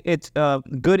it's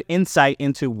good insight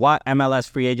into what MLS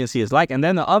free agency is like. And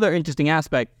then the other interesting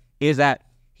aspect is that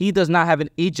he does not have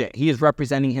an agent. He is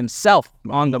representing himself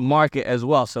on the market as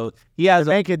well. So he has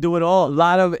can do it all. A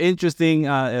lot of interesting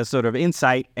sort of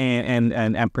insight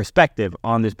and perspective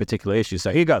on this particular issue.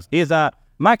 So here goes. Here's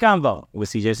my convo with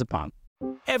CJ Sapong.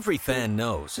 Every fan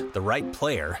knows the right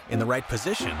player in the right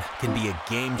position can be a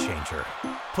game changer.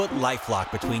 Put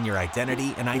LifeLock between your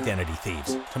identity and identity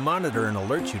thieves to monitor and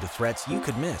alert you to threats you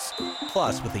could miss.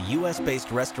 Plus, with a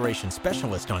U.S.-based restoration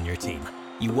specialist on your team,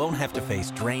 you won't have to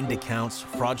face drained accounts,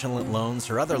 fraudulent loans,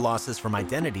 or other losses from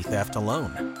identity theft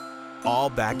alone. All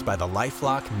backed by the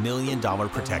LifeLock $1 Million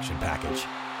Protection Package.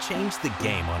 Change the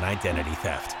game on identity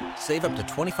theft. Save up to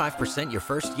 25% your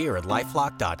first year at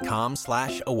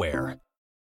LifeLock.com/aware.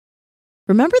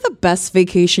 Remember the best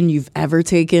vacation you've ever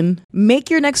taken?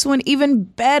 Make your next one even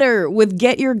better with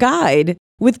Get Your Guide.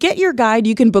 With Get Your Guide,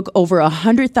 you can book over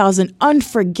 100,000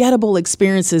 unforgettable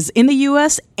experiences in the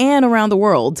U.S. and around the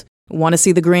world. Want to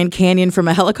see the Grand Canyon from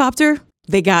a helicopter?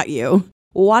 They got you.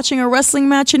 Watching a wrestling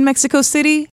match in Mexico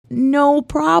City? No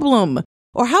problem.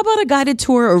 Or how about a guided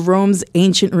tour of Rome's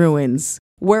ancient ruins?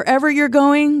 Wherever you're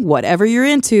going, whatever you're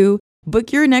into,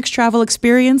 book your next travel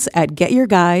experience at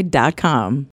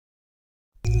getyourguide.com.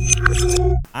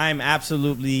 I'm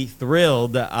absolutely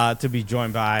thrilled to be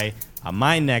joined by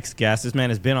my next guest. This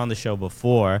man has been on the show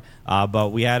before,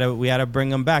 but we had to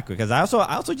bring him back because I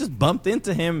also just bumped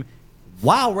into him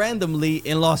while randomly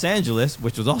in Los Angeles,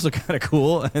 which was also kind of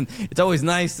cool. And it's always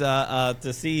nice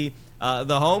to see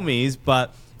the homies,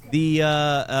 but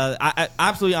I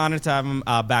absolutely honored to have him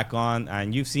back on.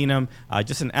 And you've seen him,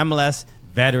 just an MLS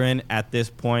veteran at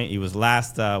this point. He was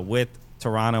last with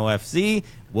Toronto FC.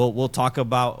 We'll talk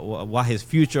about what his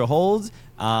future holds.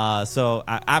 So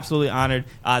absolutely honored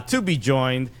to be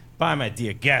joined by my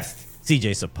dear guest,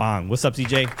 CJ Sapong. What's up,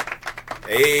 CJ?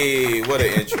 Hey, what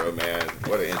an intro, man.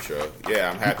 What an intro.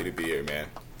 Yeah, I'm happy to be here, man.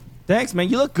 Thanks, man.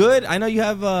 You look good. I know you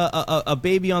have a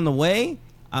baby on the way.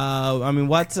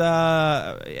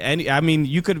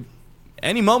 You could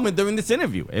any moment during this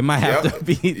interview, it might have to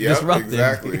be disruptive.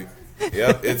 Exactly.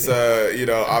 Yep. It's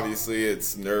obviously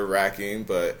it's nerve-wracking,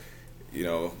 but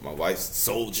my wife's a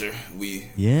soldier. We're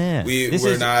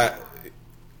not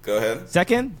Go ahead.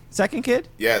 Second kid?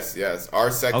 Yes.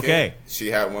 Our second. Okay. She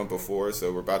had one before,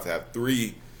 so we're about to have 3.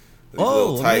 These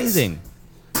Oh, little types amazing.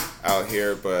 out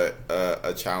here, but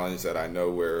a challenge that I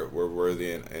know we're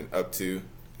worthy and up to.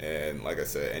 And like I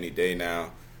said, any day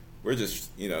now, we're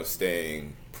just,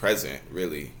 staying present,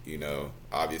 really.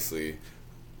 Obviously,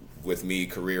 with me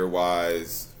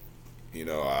career-wise,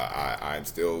 I'm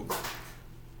still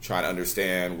trying to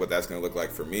understand what that's going to look like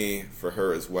for me, for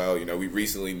her as well. We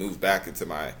recently moved back into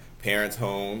my parents'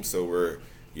 home, so we're,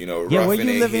 roughing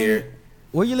it here.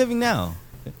 Where you living now?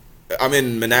 I'm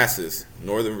in Manassas,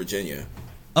 Northern Virginia.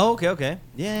 Oh, okay.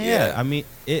 Yeah. I mean,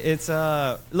 it's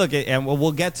look, and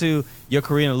we'll get to your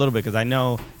career in a little bit because I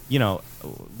know, we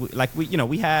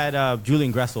had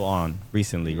Julian Gressel on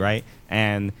recently, right?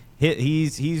 And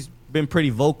he's been pretty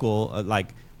vocal,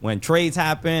 when trades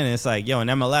happen, it's like, in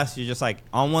MLS, you're just like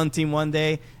on one team one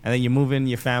day, and then you move in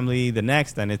your family the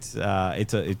next, and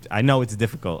I know it's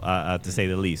difficult to say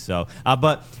the least. So,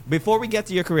 but before we get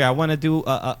to your career, I want to do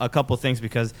a couple things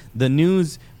because the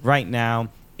news right now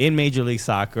in Major League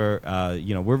Soccer,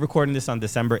 we're recording this on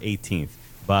December 18th,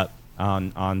 but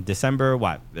on December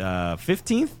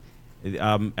 15th,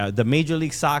 the Major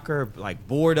League Soccer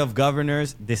board of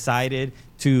governors decided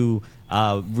to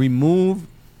remove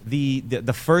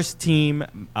the first team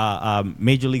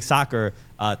Major League Soccer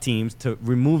teams, to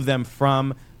remove them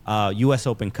from U.S.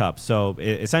 Open Cup. So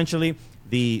essentially,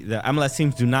 the MLS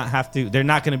teams they're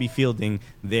not going to be fielding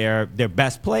their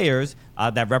best players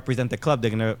that represent the club.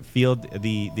 They're going to field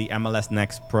the MLS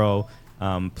Next Pro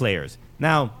players.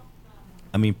 Now,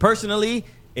 I mean, personally,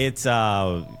 it's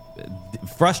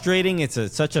frustrating.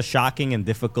 It's such a shocking and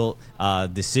difficult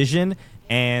decision.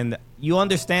 And you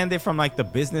understand it from the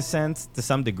business sense to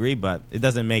some degree, but it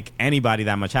doesn't make anybody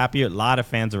that much happier. A lot of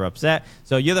fans are upset.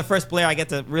 So you're the first player I get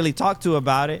to really talk to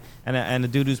about it, and the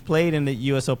dude who's played in the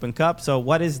U.S. Open Cup. So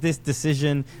what does this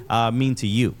decision mean to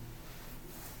you?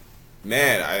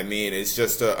 Man, I mean, it's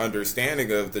just an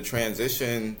understanding of the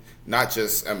transition, not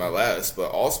just MLS,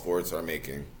 but all sports are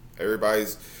making.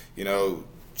 Everybody's,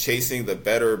 chasing the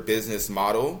better business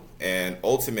model, and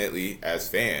ultimately, as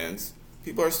fans,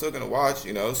 people are still going to watch,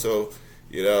 so,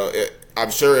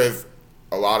 I'm sure if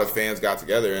a lot of fans got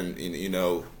together and,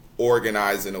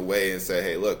 organized in a way and say,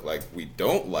 hey, look, we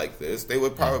don't like this, they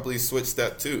would probably switch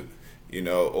step 2.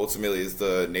 Ultimately it's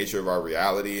the nature of our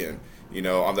reality. And,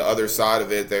 on the other side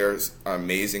of it, there's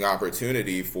amazing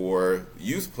opportunity for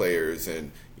youth players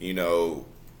and,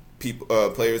 people,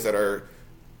 players that are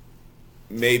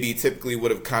maybe typically would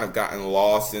have kind of gotten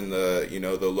lost in the,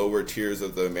 the lower tiers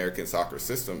of the American soccer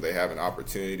system. They have an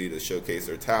opportunity to showcase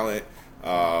their talent,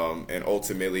 and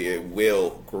ultimately it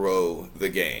will grow the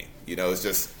game. It's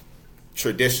just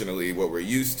traditionally what we're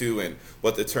used to and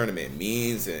what the tournament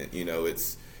means, and,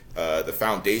 it's the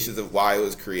foundations of why it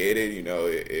was created.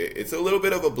 It's a little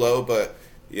bit of a blow, but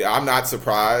yeah, I'm not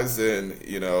surprised, and,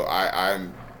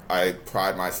 I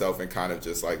pride myself in kind of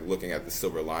just looking at the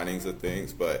silver linings of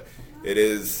things, but it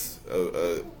is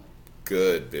a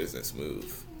good business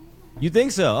move. You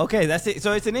think so? Okay, that's it.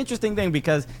 So it's an interesting thing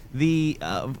because the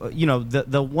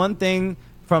one thing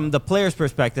from the player's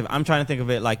perspective, I'm trying to think of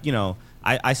it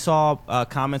I saw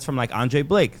comments from Andre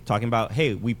Blake talking about,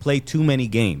 hey, we play too many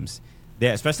games.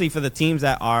 Especially for the teams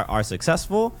that are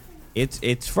successful,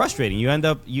 it's frustrating. You end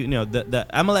up the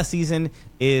MLS season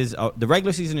is the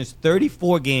regular season is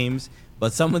 34 games,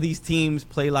 but some of these teams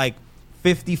play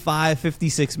 55,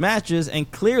 56 matches, and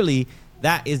clearly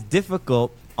that is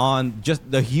difficult on just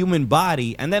the human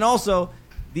body. And then also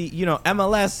the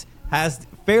MLS has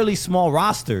fairly small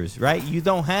rosters, right? You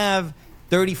don't have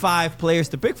 35 players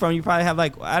to pick from. You probably have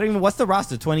what's the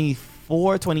roster,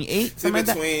 24, 28? It's in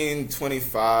between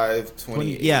 25,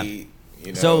 28. Yeah.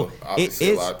 So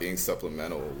obviously a lot being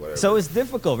supplemental or whatever. So it's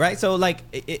difficult, right? So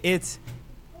it's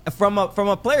from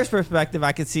a player's perspective,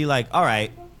 I could see all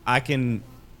right,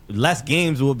 less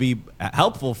games will be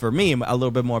helpful for me, a little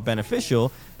bit more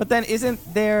beneficial. But then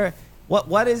isn't there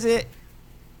what does it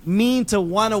mean to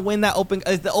want to win that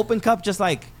is the Open Cup just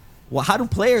how do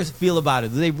players feel about it?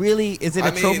 Do they really, is it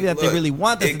a trophy that they really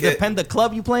want? Does it depend the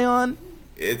club you play on?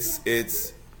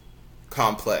 It's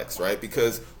complex, right?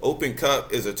 Because Open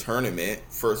Cup is a tournament,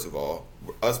 first of all.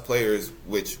 Us players,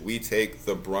 which we take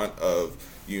the brunt of,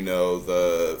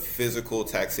 the physical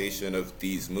taxation of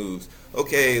these moves.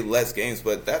 Okay, less games,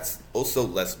 but that's also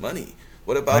less money.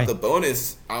 What about the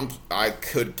bonus I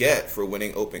could get for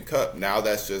winning Open Cup? Now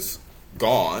that's just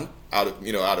gone out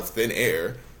of thin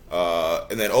air.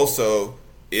 And then also,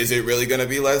 is it really going to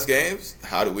be less games?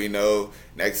 How do we know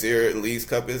next year Leagues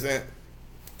Cup isn't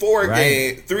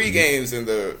 3 games in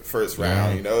the first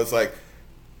round? It's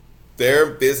their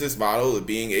business model of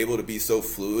being able to be so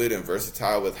fluid and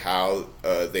versatile with how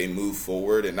they move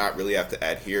forward and not really have to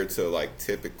adhere to like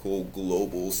typical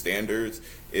global standards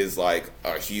is like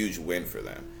a huge win for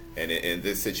them. And in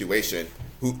this situation,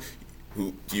 who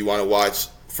do you want to watch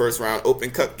first round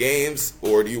Open Cup games,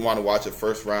 or do you want to watch a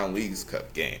first round Leagues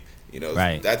Cup game? You know,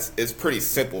 right. It's pretty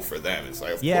simple for them. It's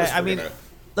like, of yeah, course I mean,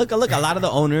 look, a lot of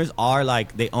the owners are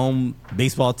like, they own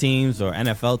baseball teams or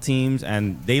NFL teams,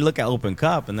 and they look at Open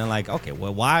Cup and they're like, okay,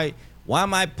 well, why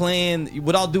am I playing,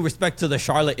 with all due respect to the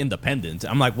Charlotte Independent?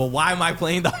 I'm like, well, why am I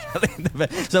playing the Charlotte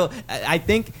Independent? So I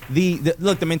think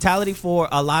the mentality for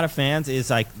a lot of fans is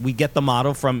like, we get the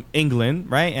model from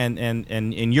England, right, and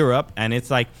in Europe, and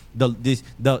it's like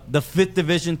the fifth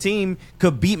division team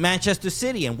could beat Manchester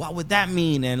City, and what would that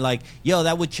mean? And like, yo,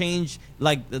 that would change,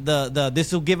 like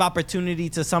this will give opportunity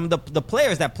to some of the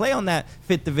players that play on that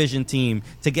fifth division team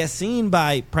to get seen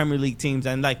by Premier League teams,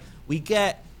 and like, we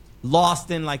get lost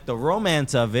in like the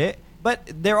romance of it, but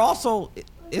they're also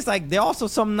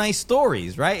some nice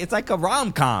stories, right? It's like a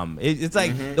rom-com. It's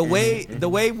like the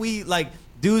way we like,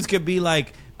 dudes could be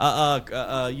like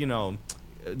you know,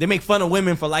 they make fun of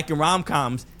women for liking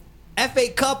rom-coms. FA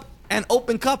Cup and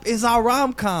Open Cup is our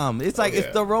rom-com. It's like,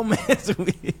 it's the romance.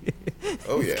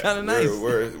 It's kind of nice.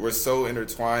 We're so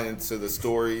intertwined into the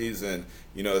stories, and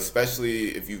you know, especially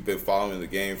if you've been following the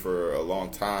game for a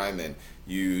long time, and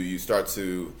you start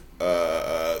to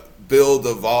build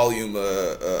a volume,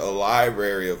 a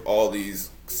library of all these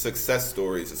success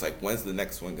stories. It's like, when's the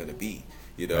next one going to be?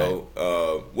 You know,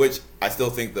 right. Which I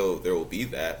still think there will be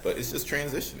that, but it's just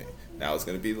transitioning. Now it's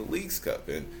going to be the Leagues Cup,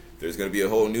 and there's going to be a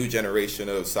whole new generation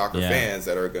of soccer fans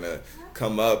that are going to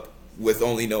come up with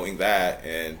only knowing that,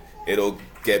 and it'll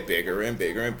get bigger and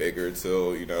bigger and bigger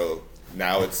till, you know,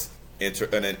 now it's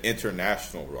an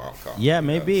international rom-com. Yeah,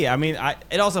 maybe. I mean,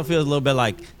 it also feels a little bit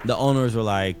like the owners were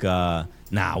like,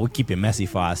 nah, we're keeping Messi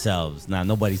for ourselves. Nah,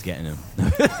 nobody's getting him.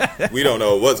 We don't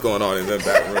know what's going on in them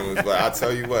back rooms, but I'll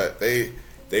tell you what,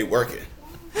 they working.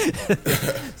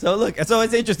 So look, so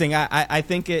it's interesting. I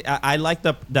think I like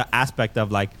the aspect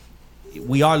of like,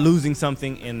 we are losing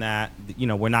something in that, you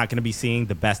know, we're not going to be seeing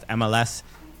the best MLS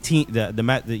team, the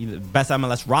best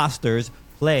MLS rosters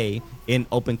play in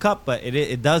Open Cup, but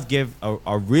it does give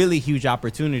a really huge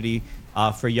opportunity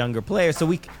for younger players. So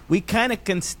we kind of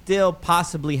can still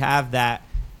possibly have that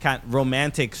kind of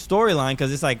romantic storyline,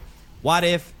 because it's like, what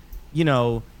if, you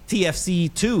know,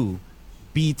 TFC 2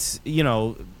 beats, you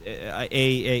know,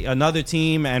 another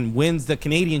team and wins the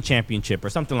Canadian Championship or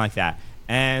something like that,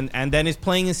 and then is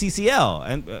playing in CCL,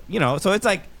 and you know, so it's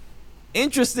like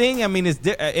interesting. I mean,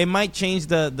 it might change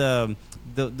the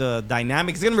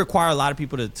dynamic. It's going to require a lot of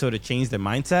people to sort of change their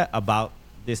mindset about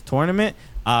this tournament.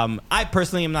 I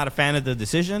personally am not a fan of the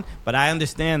decision, but I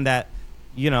understand that,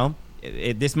 you know,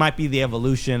 this might be the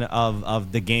evolution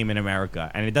of the game in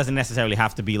America, and it doesn't necessarily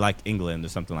have to be like England or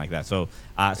something like that. So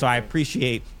I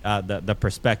appreciate the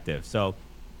perspective. So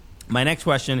my next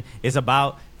question is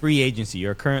about free agency.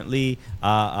 You're currently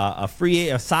a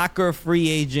soccer free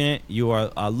agent. You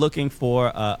are looking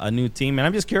for a new team, and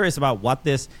I'm just curious about what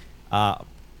this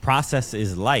process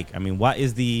is like. I mean,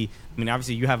 obviously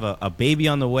you have a baby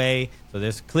on the way, so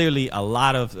there's clearly a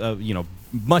lot of you know,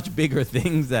 much bigger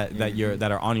things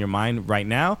that are on your mind right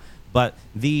now. But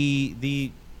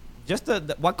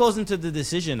what goes into the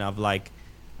decision of, like,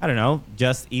 I don't know,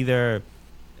 just either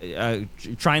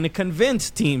trying to convince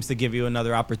teams to give you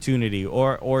another opportunity,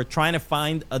 or trying to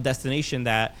find a destination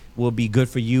that will be good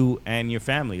for you and your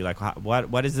family. Like,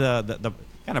 what is the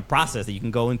kind of process that you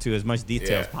can go into as much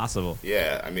detail as possible?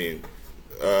 Yeah, I mean,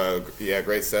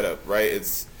 great setup, right?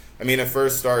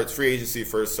 Free agency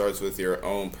first starts with your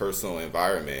own personal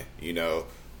environment. You know,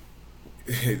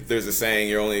 there's a saying,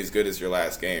 you're only as good as your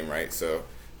last game, right? So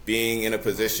being in a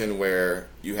position where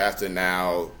you have to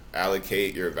now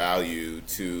allocate your value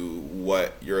to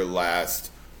what your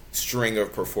last string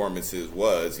of performances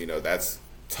was, you know, that's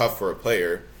tough for a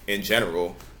player in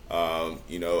general.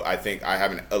 You know, I think I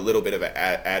have a little bit of an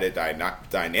added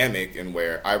dynamic in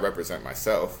where I represent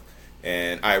myself.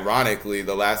 And ironically,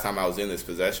 the last time I was in this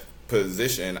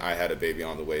position, I had a baby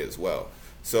on the way as well.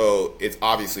 So it's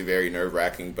obviously very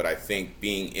nerve-wracking, but I think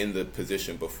being in the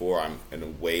position before, I'm in a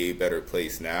way better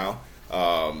place now.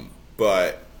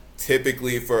 But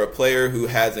typically for a player who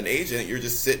has an agent, you're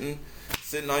just sitting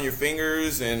on your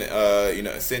fingers and, you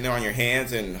know, sitting on your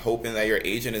hands and hoping that your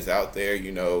agent is out there,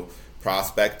 you know,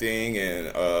 prospecting and,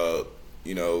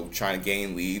 you know, trying to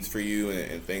gain leads for you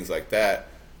and things like that.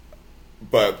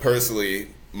 But personally,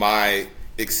 my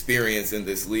experience in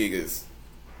this league is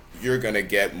you're going to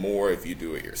get more if you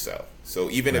do it yourself. So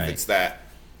even if it's that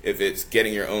if it's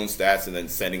getting your own stats and then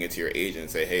sending it to your agent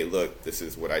and say, hey, look, this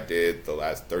is what I did the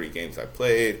last 30 games I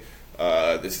played.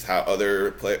 This is how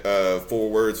other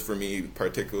forwards for me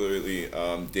particularly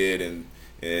did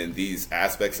in these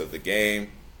aspects of the game.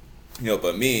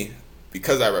 But me,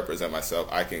 because I represent myself,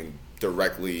 I can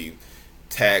directly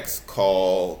text,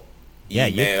 call,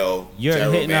 email. You're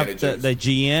general hitting managers. up the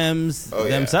GMs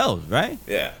themselves, right?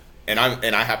 Yeah. And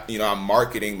I have, I'm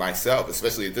marketing myself,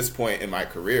 especially at this point in my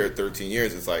career, 13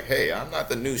 years. It's like, hey, I'm not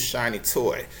the new shiny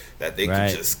toy that they can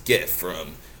just get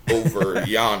from over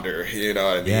yonder. You know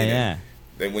what I mean? Yeah. And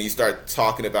then when you start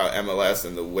talking about MLS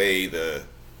and the way the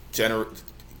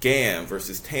GAM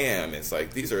versus TAM, it's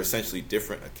like these are essentially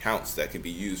different accounts that can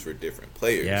be used for different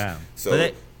players. Yeah.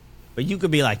 So. But you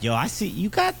could be like, yo, I see you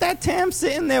got that TAM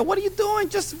sitting there. What are you doing?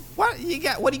 Just what are you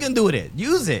gonna do with it?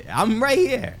 Use it. I'm right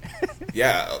here.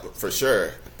 Yeah, for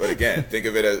sure. But again, think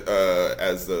of it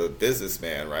as a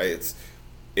businessman, right? It's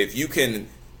if you can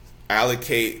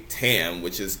allocate TAM,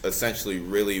 which is essentially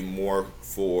really more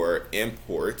for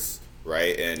imports,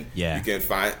 right? And you can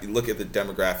look at the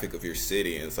demographic of your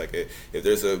city, and it's like if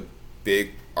there's a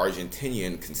big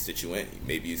Argentinian constituent,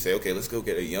 maybe you say, okay, let's go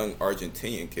get a young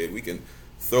Argentinian kid. We can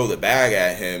throw the bag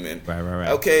at him and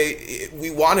okay, we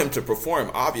want him to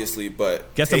perform, obviously,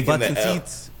 but get some butts and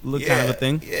seats, kind of a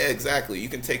thing. Yeah, exactly. You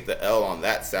can take the L on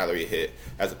that salary hit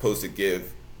as opposed to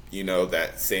give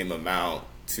that same amount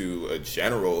to a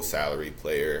general salary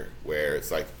player, where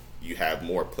it's like you have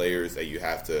more players that you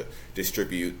have to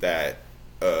distribute that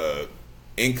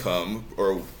income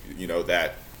or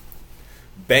that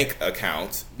bank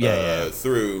account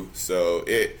through. So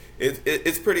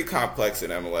it's pretty complex in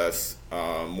MLS,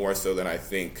 more so than I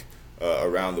think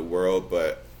around the world.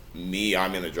 But me,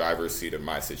 I'm in the driver's seat of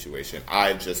my situation.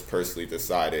 I just personally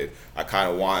decided I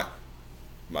kind of want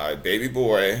my baby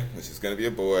boy, which is going to be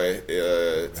a boy,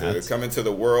 to come into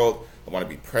the world. I want to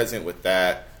be present with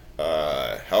that,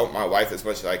 help my wife as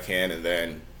much as I can, and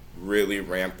then really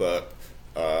ramp up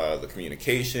the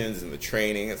communications and the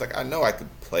training. It's like I know I could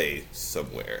play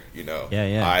somewhere,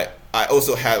 I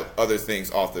also have other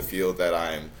things off the field that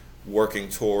I'm working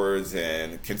towards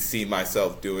and can see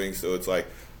myself doing. So it's like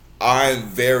I'm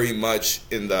very much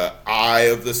in the eye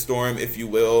of the storm, if you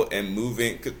will, and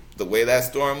moving. The way that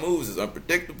storm moves is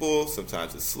unpredictable.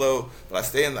 Sometimes it's slow, but I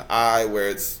stay in the eye where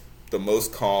it's the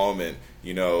most calm and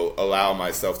allow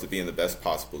myself to be in the best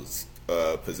possible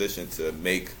position to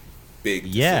make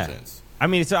big decisions. I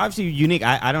mean, it's obviously unique.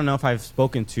 I don't know if I've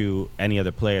spoken to any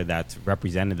other player that's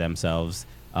represented themselves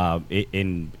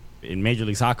in Major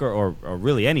League Soccer or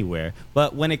really anywhere.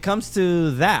 But when it comes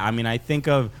to that, I mean, when I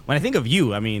think of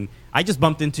you, I mean, I just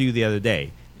bumped into you the other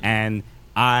day, and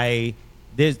I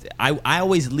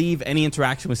always leave any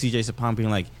interaction with CJ Sapong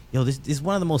being like, yo, this is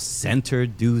one of the most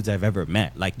centered dudes I've ever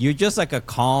met. Like, you're just like a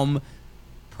calm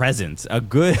presence,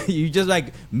 you just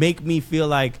like make me feel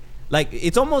like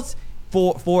it's almost.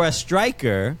 For a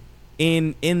striker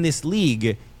in this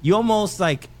league, you almost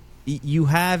like you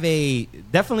have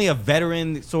definitely a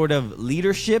veteran sort of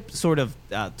leadership sort of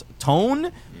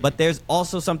tone, but there's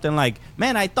also something like,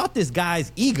 man, I thought this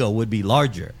guy's ego would be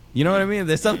larger. You know what I mean?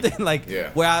 There's something like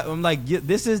where I'm like,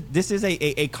 this is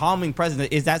a calming presence.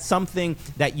 Is that something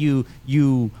that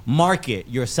you market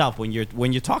yourself when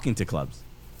you're talking to clubs?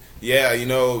 Yeah,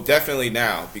 definitely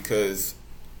now, because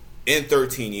in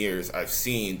 13 years, I've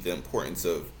seen the importance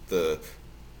of the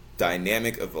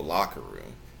dynamic of the locker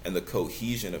room and the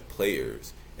cohesion of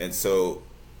players. And so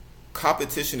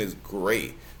competition is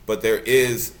great, but there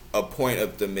is a point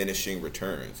of diminishing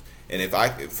returns. And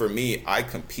for me, I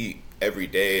compete every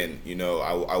day, and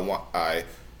I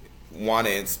want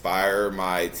to inspire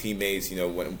my teammates,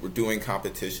 when we're doing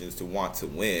competitions, to want to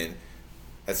win.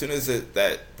 As soon as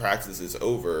that practice is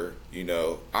over,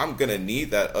 I'm going to need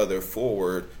that other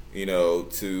forward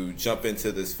to jump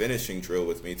into this finishing drill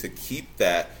with me to keep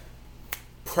that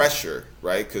pressure,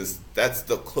 right? Because that's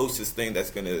the closest thing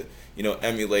that's going to,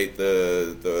 emulate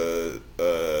the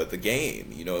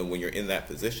game, when you're in that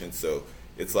position. So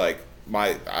it's like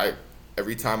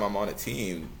every time I'm on a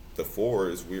team, the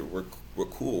forwards, we're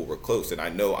cool, we're close, and I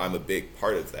know I'm a big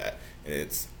part of that. And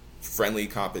it's friendly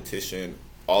competition,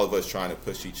 all of us trying to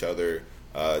push each other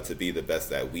to be the best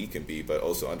that we can be, but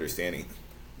also understanding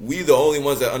we the only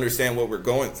ones that understand what we're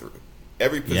going through.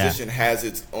 Every position has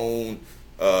its own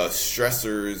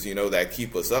stressors, that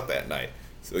keep us up at night.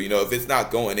 So, if it's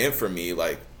not going in for me,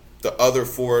 like the other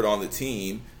forward on the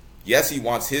team, yes, he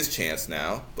wants his chance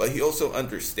now, but he also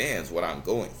understands what I'm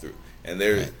going through. And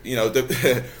there's,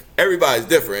 everybody's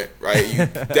different, right? You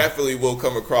definitely will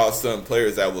come across some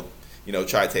players that will,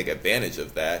 try to take advantage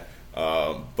of that.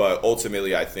 But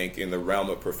ultimately, I think in the realm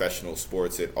of professional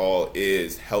sports, it all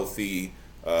is healthy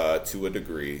to a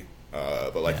degree.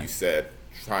 But like you said,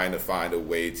 trying to find a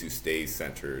way to stay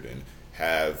centered and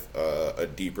have a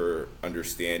deeper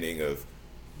understanding of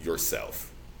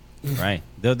yourself. Right.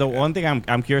 The one thing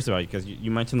I'm curious about, because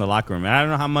you mentioned the locker room, and I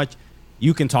don't know how much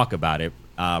you can talk about it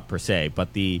per se,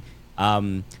 but the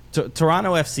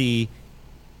Toronto FC,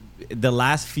 the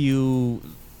last few,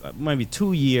 maybe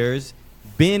 2 years,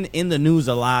 been in the news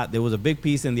a lot. There was a big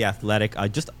piece in The Athletic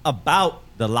just about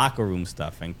the locker room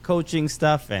stuff and coaching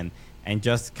stuff and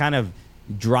just kind of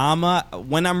drama.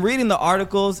 When I'm reading the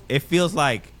articles, it feels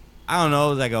like, I don't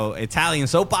know, like a Italian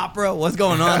soap opera. What's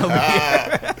going on over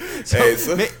here?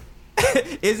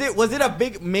 Was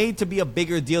it made to be a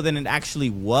bigger deal than it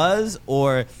actually was,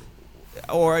 or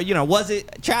was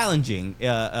it challenging?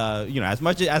 As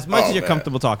much as you're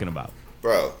comfortable talking about,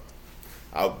 bro.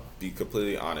 I'll be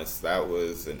completely honest. That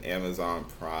was an Amazon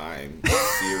Prime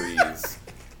series,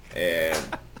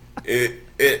 and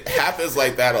it happens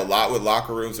like that a lot with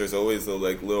locker rooms. There's always the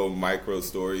little micro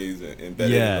stories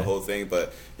embedded in the whole thing,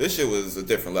 but this shit was a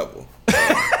different level.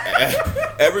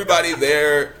 Everybody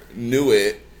there knew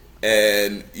it,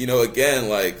 and again,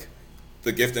 like,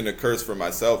 the gift and the curse for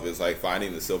myself is like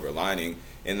finding the silver lining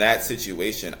in that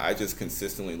situation. I just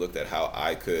consistently looked at how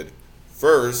I could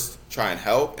first try and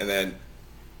help, and then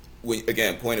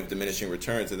point of diminishing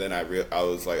returns, and then I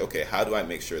was like, okay, how do I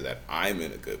make sure that I'm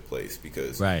in a good place?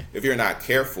 Because if you're not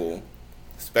careful,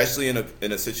 especially in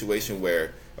a situation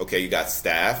where, okay, you got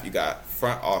staff, you got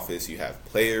front office, you have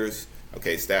players,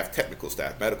 okay, staff, technical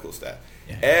staff, medical staff.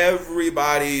 Yeah.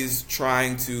 Everybody's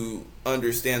trying to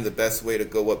understand the best way to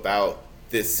go about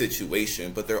this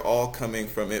situation, but they're all coming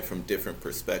from it from different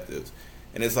perspectives.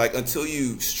 And it's like, until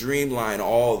you streamline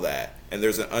all that and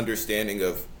there's an understanding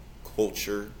of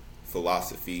culture,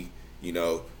 philosophy,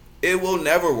 it will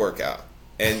never work out.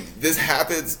 And this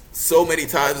happens so many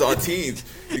times on teams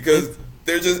because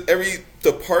they're just, every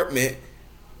department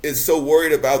is so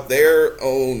worried about their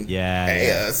own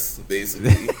ass,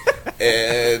 basically.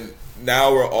 And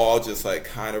now we're all just like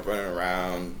kind of running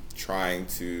around trying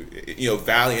to,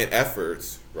 valiant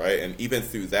efforts, right? And even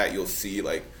through that, you'll see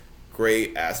like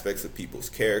great aspects of people's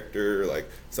character. Like,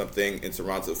 something in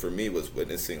Toronto for me was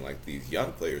witnessing like these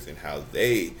young players and how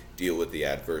they deal with the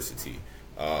adversity,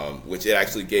 which it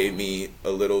actually gave me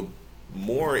a little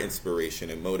more inspiration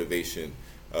and motivation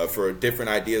for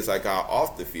different ideas I got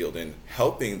off the field and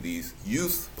helping these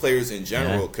youth players in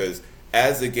general, because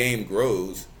as the game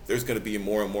grows, there's going to be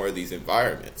more and more of these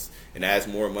environments, and as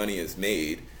more money is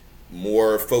made,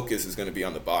 more focus is going to be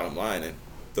on the bottom line, and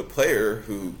the player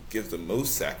who gives the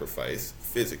most sacrifice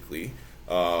physically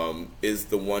is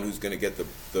the one who's going to get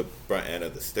the front end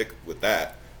of the stick with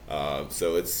that.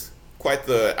 So it's quite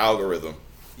the algorithm.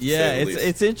 Yeah,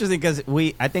 it's interesting because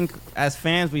I think as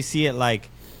fans we see it like,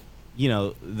 you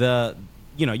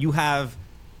have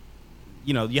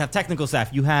technical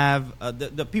staff, you have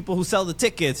the people who sell the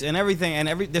tickets and everything,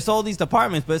 and there's all these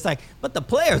departments, but it's like, but the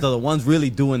players are the ones really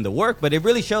doing the work. But it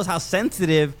really shows how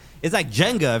sensitive. It's like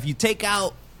Jenga. If you take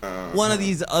out one of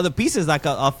these other pieces, like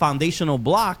a foundational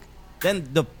block, then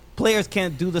the players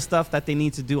can't do the stuff that they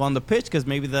need to do on the pitch because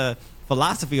maybe the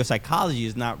philosophy or psychology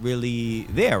is not really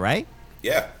there, right?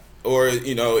 Yeah. Or,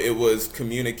 it was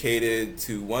communicated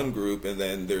to one group and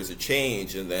then there's a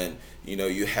change, and then,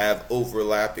 you have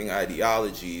overlapping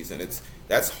ideologies, and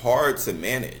that's hard to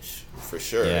manage for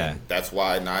sure. Yeah. That's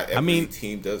why not every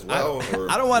team does well.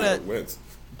 I don't want to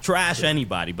trash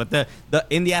anybody, but the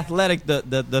in The Athletic,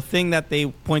 the thing that they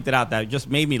pointed out that just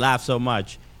made me laugh so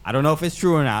much, I don't know if it's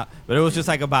true or not, but it was just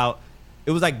like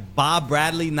it was like Bob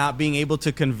Bradley not being able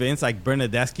to convince like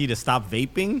Bernadeschi to stop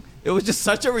vaping. It was just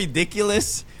such a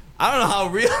ridiculous. I don't know how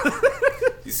real.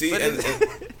 You see,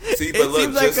 but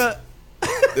look,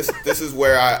 this is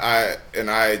where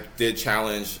I did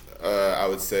challenge. I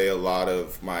would say a lot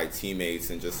of my teammates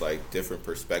and just like different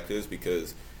perspectives,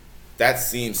 because that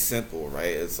seems simple,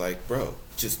 right? It's like, bro,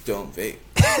 just don't vape.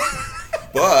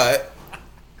 But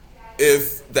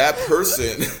if that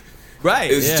person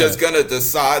is just gonna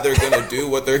decide they're gonna do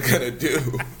what they're gonna do,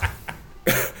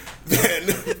 then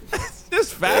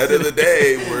just at the end of the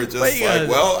day, we're just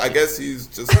well, I guess he's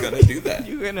just gonna do that.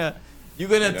 You're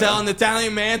gonna tell an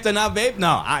Italian man to not vape?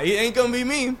 No, it ain't gonna be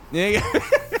me. And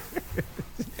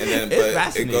then,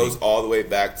 but it goes all the way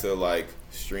back to like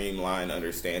streamlined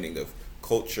understanding of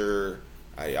culture,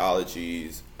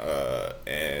 ideologies,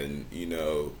 and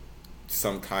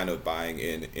some kind of buying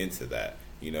into that.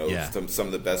 Some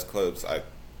of the best clubs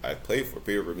I played for,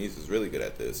 Pierre Vermees is really good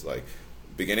at this. Like,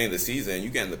 beginning of the season, you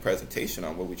get in the presentation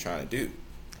on what we're trying to do,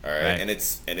 all right? And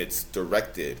it's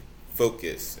directed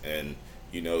focus and,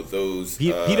 you know, those.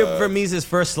 Peter Vermees's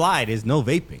first slide is no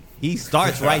vaping. He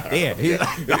starts right there. He's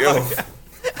like, Yo.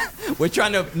 we're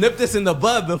trying to nip this in the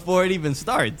bud before it even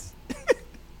starts.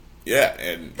 Yeah,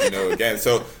 and, you know, again,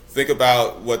 so think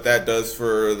about what that does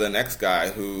for the next guy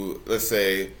who, let's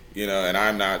say, you know, and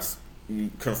I'm not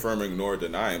confirming nor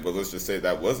denying, but let's just say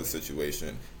that was a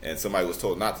situation and somebody was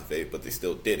told not to vape, but they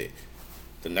still did it.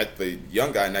 The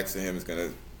young guy next to him is going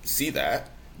to see that.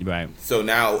 Right. So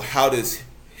now how does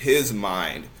his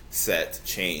mindset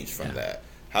change from that?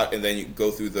 And then you go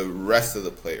through the rest of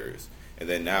the players. And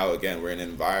then now, again, we're in an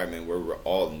environment where we're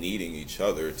all needing each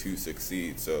other to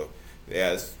succeed. So,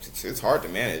 yeah, it's hard to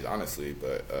manage, honestly.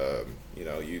 But, you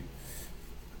know,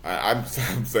 I'm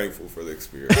thankful for the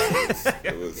experience.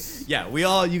 It was Yeah,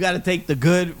 you got to take the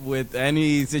good with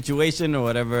any situation or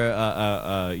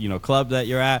whatever, you know, club that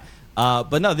you're at.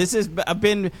 But no, this has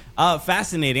been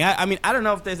fascinating. I mean, I don't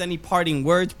know if there's any parting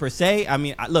words per se. I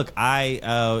mean, look,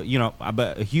 you know, I'm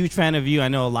a huge fan of you. I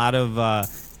know a lot of,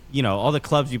 you know, all the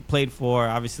clubs you played for.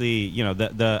 Obviously, you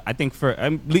know, I think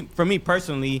for me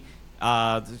personally,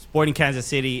 Sporting Kansas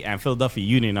City and Philadelphia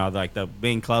Union are like the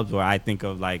main clubs where I think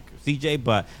of like CJ.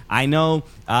 But I know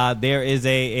there is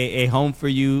a home for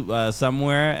you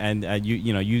somewhere, and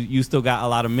you still got a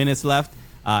lot of minutes left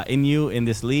in you in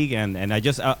this league, and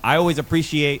I always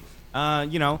appreciate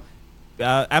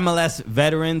MLS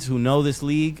veterans who know this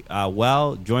league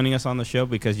well joining us on the show,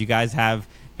 because you guys have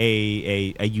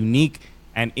a unique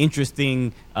and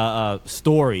interesting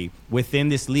story within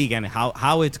this league, and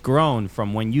how it's grown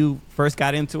from when you first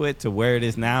got into it to where it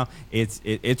is now.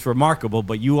 It's remarkable,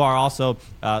 but you are also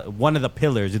one of the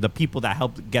pillars, the people that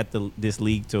helped get this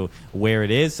league to where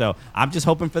it is. So I'm just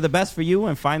hoping for the best for you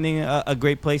and finding a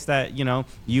great place that, you know,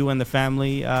 you and the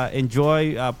family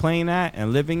enjoy playing at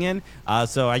and living in.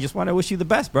 So I just want to wish you the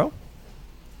best, bro.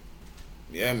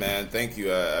 Yeah, man. Thank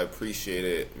you. I appreciate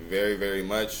it very, very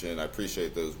much, and I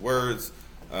appreciate those words.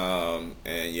 And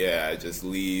yeah, I just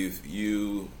leave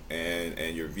you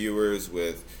and your viewers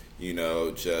with, you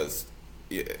know, just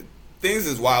things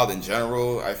is wild in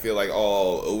general. I feel like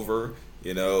all over,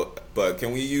 you know, but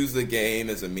can we use the game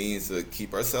as a means to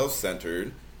keep ourselves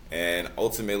centered and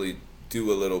ultimately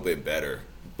do a little bit better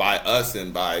by us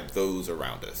and by those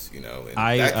around us, you know, and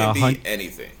that can be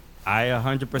anything. I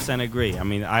 100% agree. I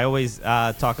mean, I always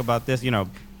talk about this. You know,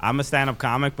 I'm a stand-up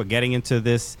comic, but getting into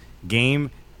this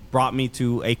game brought me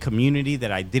to a community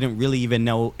that I didn't really even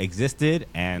know existed.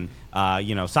 And,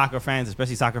 you know, soccer fans,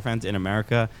 especially soccer fans in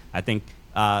America, I think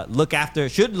should look after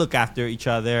each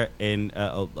other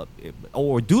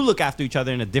or do look after each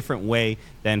other in a different way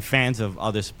than fans of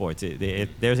other sports.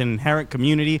 There's an inherent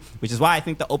community, which is why I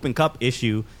think the Open Cup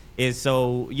issue is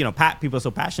so, you know, people are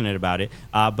so passionate about it.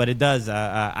 But it does,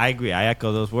 I agree. I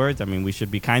echo those words. I mean, we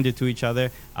should be kinder to each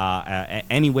other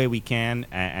any way we can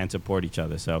and support each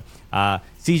other. So,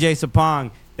 CJ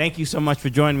Sapong, thank you so much for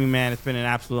joining me, man. It's been an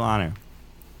absolute honor.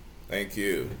 Thank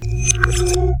you.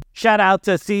 Shout out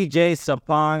to CJ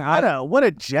Sapong. What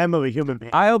a gem of a human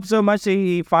being. I hope so much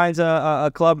he finds a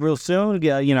club real soon.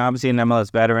 Yeah, you know, obviously an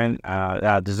MLS veteran,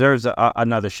 deserves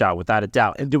another shot without a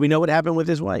doubt. And do we know what happened with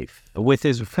his wife? With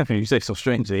his, you say so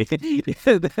strangely.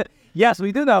 Yes,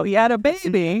 we do know. He had a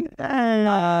baby. So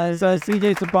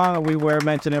CJ Sapong, we were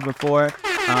mentioning before.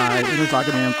 We were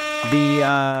talking to him.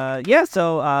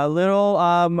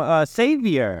 Little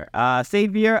Xavier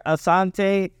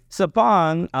Asante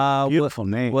Sapong, beautiful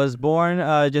name, was born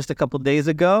just a couple days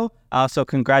ago. So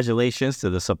congratulations to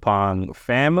the Sapong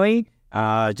family.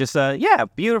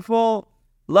 Beautiful,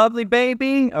 lovely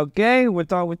baby. Okay, we're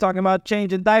talking about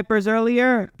changing diapers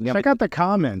earlier. Check out the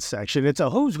comments section. It's a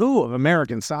who's who of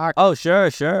American soccer. Oh,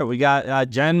 sure. We got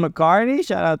Jen McCarty.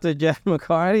 Shout out to Jen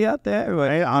McCarty out there.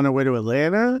 Right, on her way to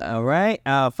Atlanta. All right.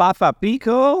 Fafa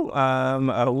Pico,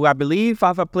 who I believe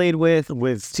Fafa played with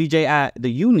CJ at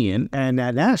the Union. And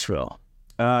at Nashville.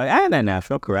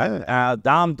 Correct.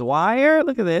 Dom Dwyer,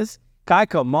 look at this. Kai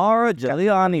Kamara,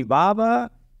 Jaliani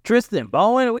Baba, Tristan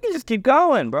Bowen. We can just keep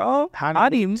going, bro.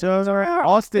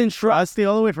 Austin Trusty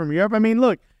all the way from Europe. I mean,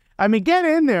 look. Get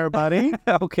in there, buddy.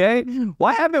 Okay.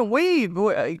 Why haven't we?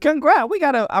 Congrats.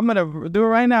 I'm going to do it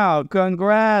right now.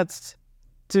 Congrats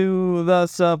to the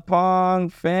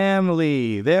Sapong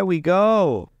family. There we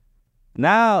go.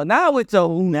 Now it's a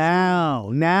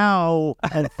now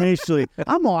officially.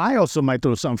 I also might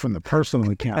throw something from the personal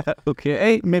account.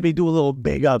 Okay. Maybe do a little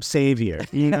big up Xavier.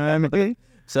 You know what I mean?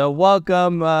 So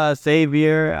welcome,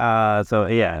 Xavier. So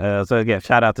again,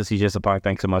 shout out to CJ Sapong.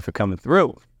 Thanks so much for coming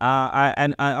through. All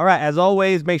right, as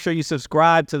always, make sure you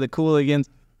subscribe to the COOLIGANS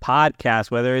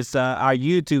podcast, whether it's our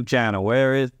YouTube channel,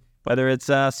 whether it's whether it's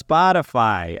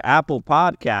Spotify, Apple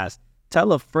Podcasts.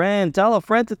 Tell a friend to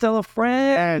tell a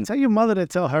friend. And tell your mother to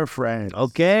tell her friends.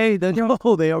 Okay.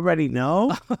 Oh, they already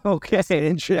know? Okay.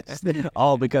 Interesting.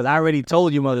 Oh, because I already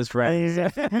told you mother's friends.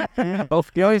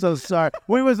 Okay, so sorry.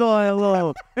 We was all in a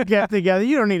little get together.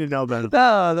 You don't need to know better.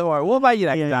 No, don't worry. What about you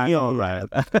next time? All right.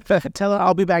 Tell her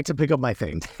I'll be back to pick up my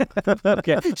things.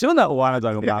 Okay. She'll know what I'm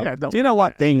talking about. Yeah, Do you know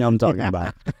what thing I'm talking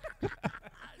about?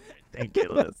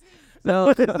 Ridiculous.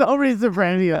 So, There's no reason for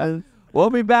any of us. we'll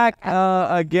be back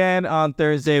again on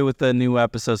Thursday with a new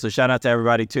episode. So shout out to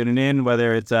everybody tuning in,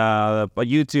 whether it's a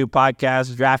YouTube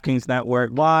podcast, DraftKings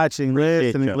Network. Watching, you.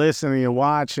 listening, and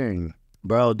watching.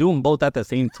 Bro, do them both at the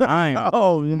same time.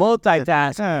 Oh,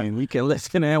 Multitasking. We can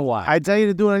listen and watch. I tell you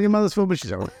to do it on your mother's phone, but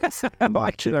she's over.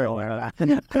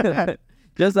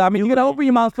 Just, I mean, you gotta open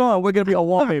your mouth phone. We're gonna be on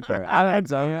wallpaper.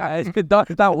 It's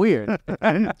not weird.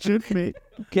 It should be.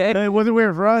 Okay, It wasn't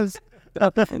weird for us.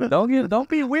 don't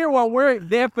be weird while we're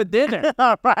there for dinner.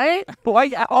 All right.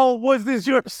 Why? Oh, was this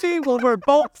your seat? Well, we're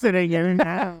both sitting in it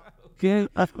now. Okay,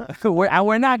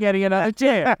 we're not getting another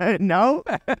chair. No?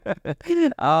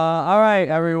 All right,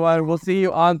 everyone. We'll see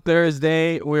you on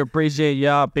Thursday. We appreciate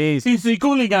y'all. Peace. CC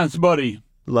Cooligans, buddy.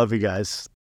 Love you guys.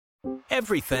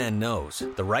 Every fan knows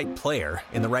the right player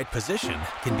in the right position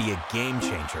can be a game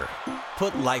changer.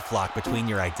 Put LifeLock between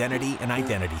your identity and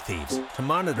identity thieves to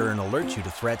monitor and alert you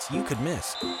to threats you could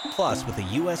miss. Plus, with a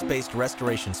U.S.-based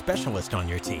restoration specialist on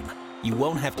your team, you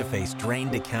won't have to face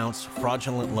drained accounts,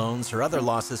 fraudulent loans, or other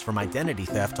losses from identity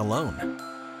theft alone.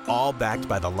 All backed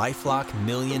by the LifeLock $1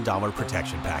 Million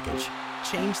Protection Package.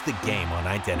 Change the game on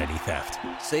identity theft.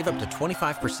 Save up to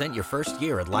 25% your first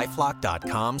year at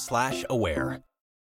LifeLock.com/aware.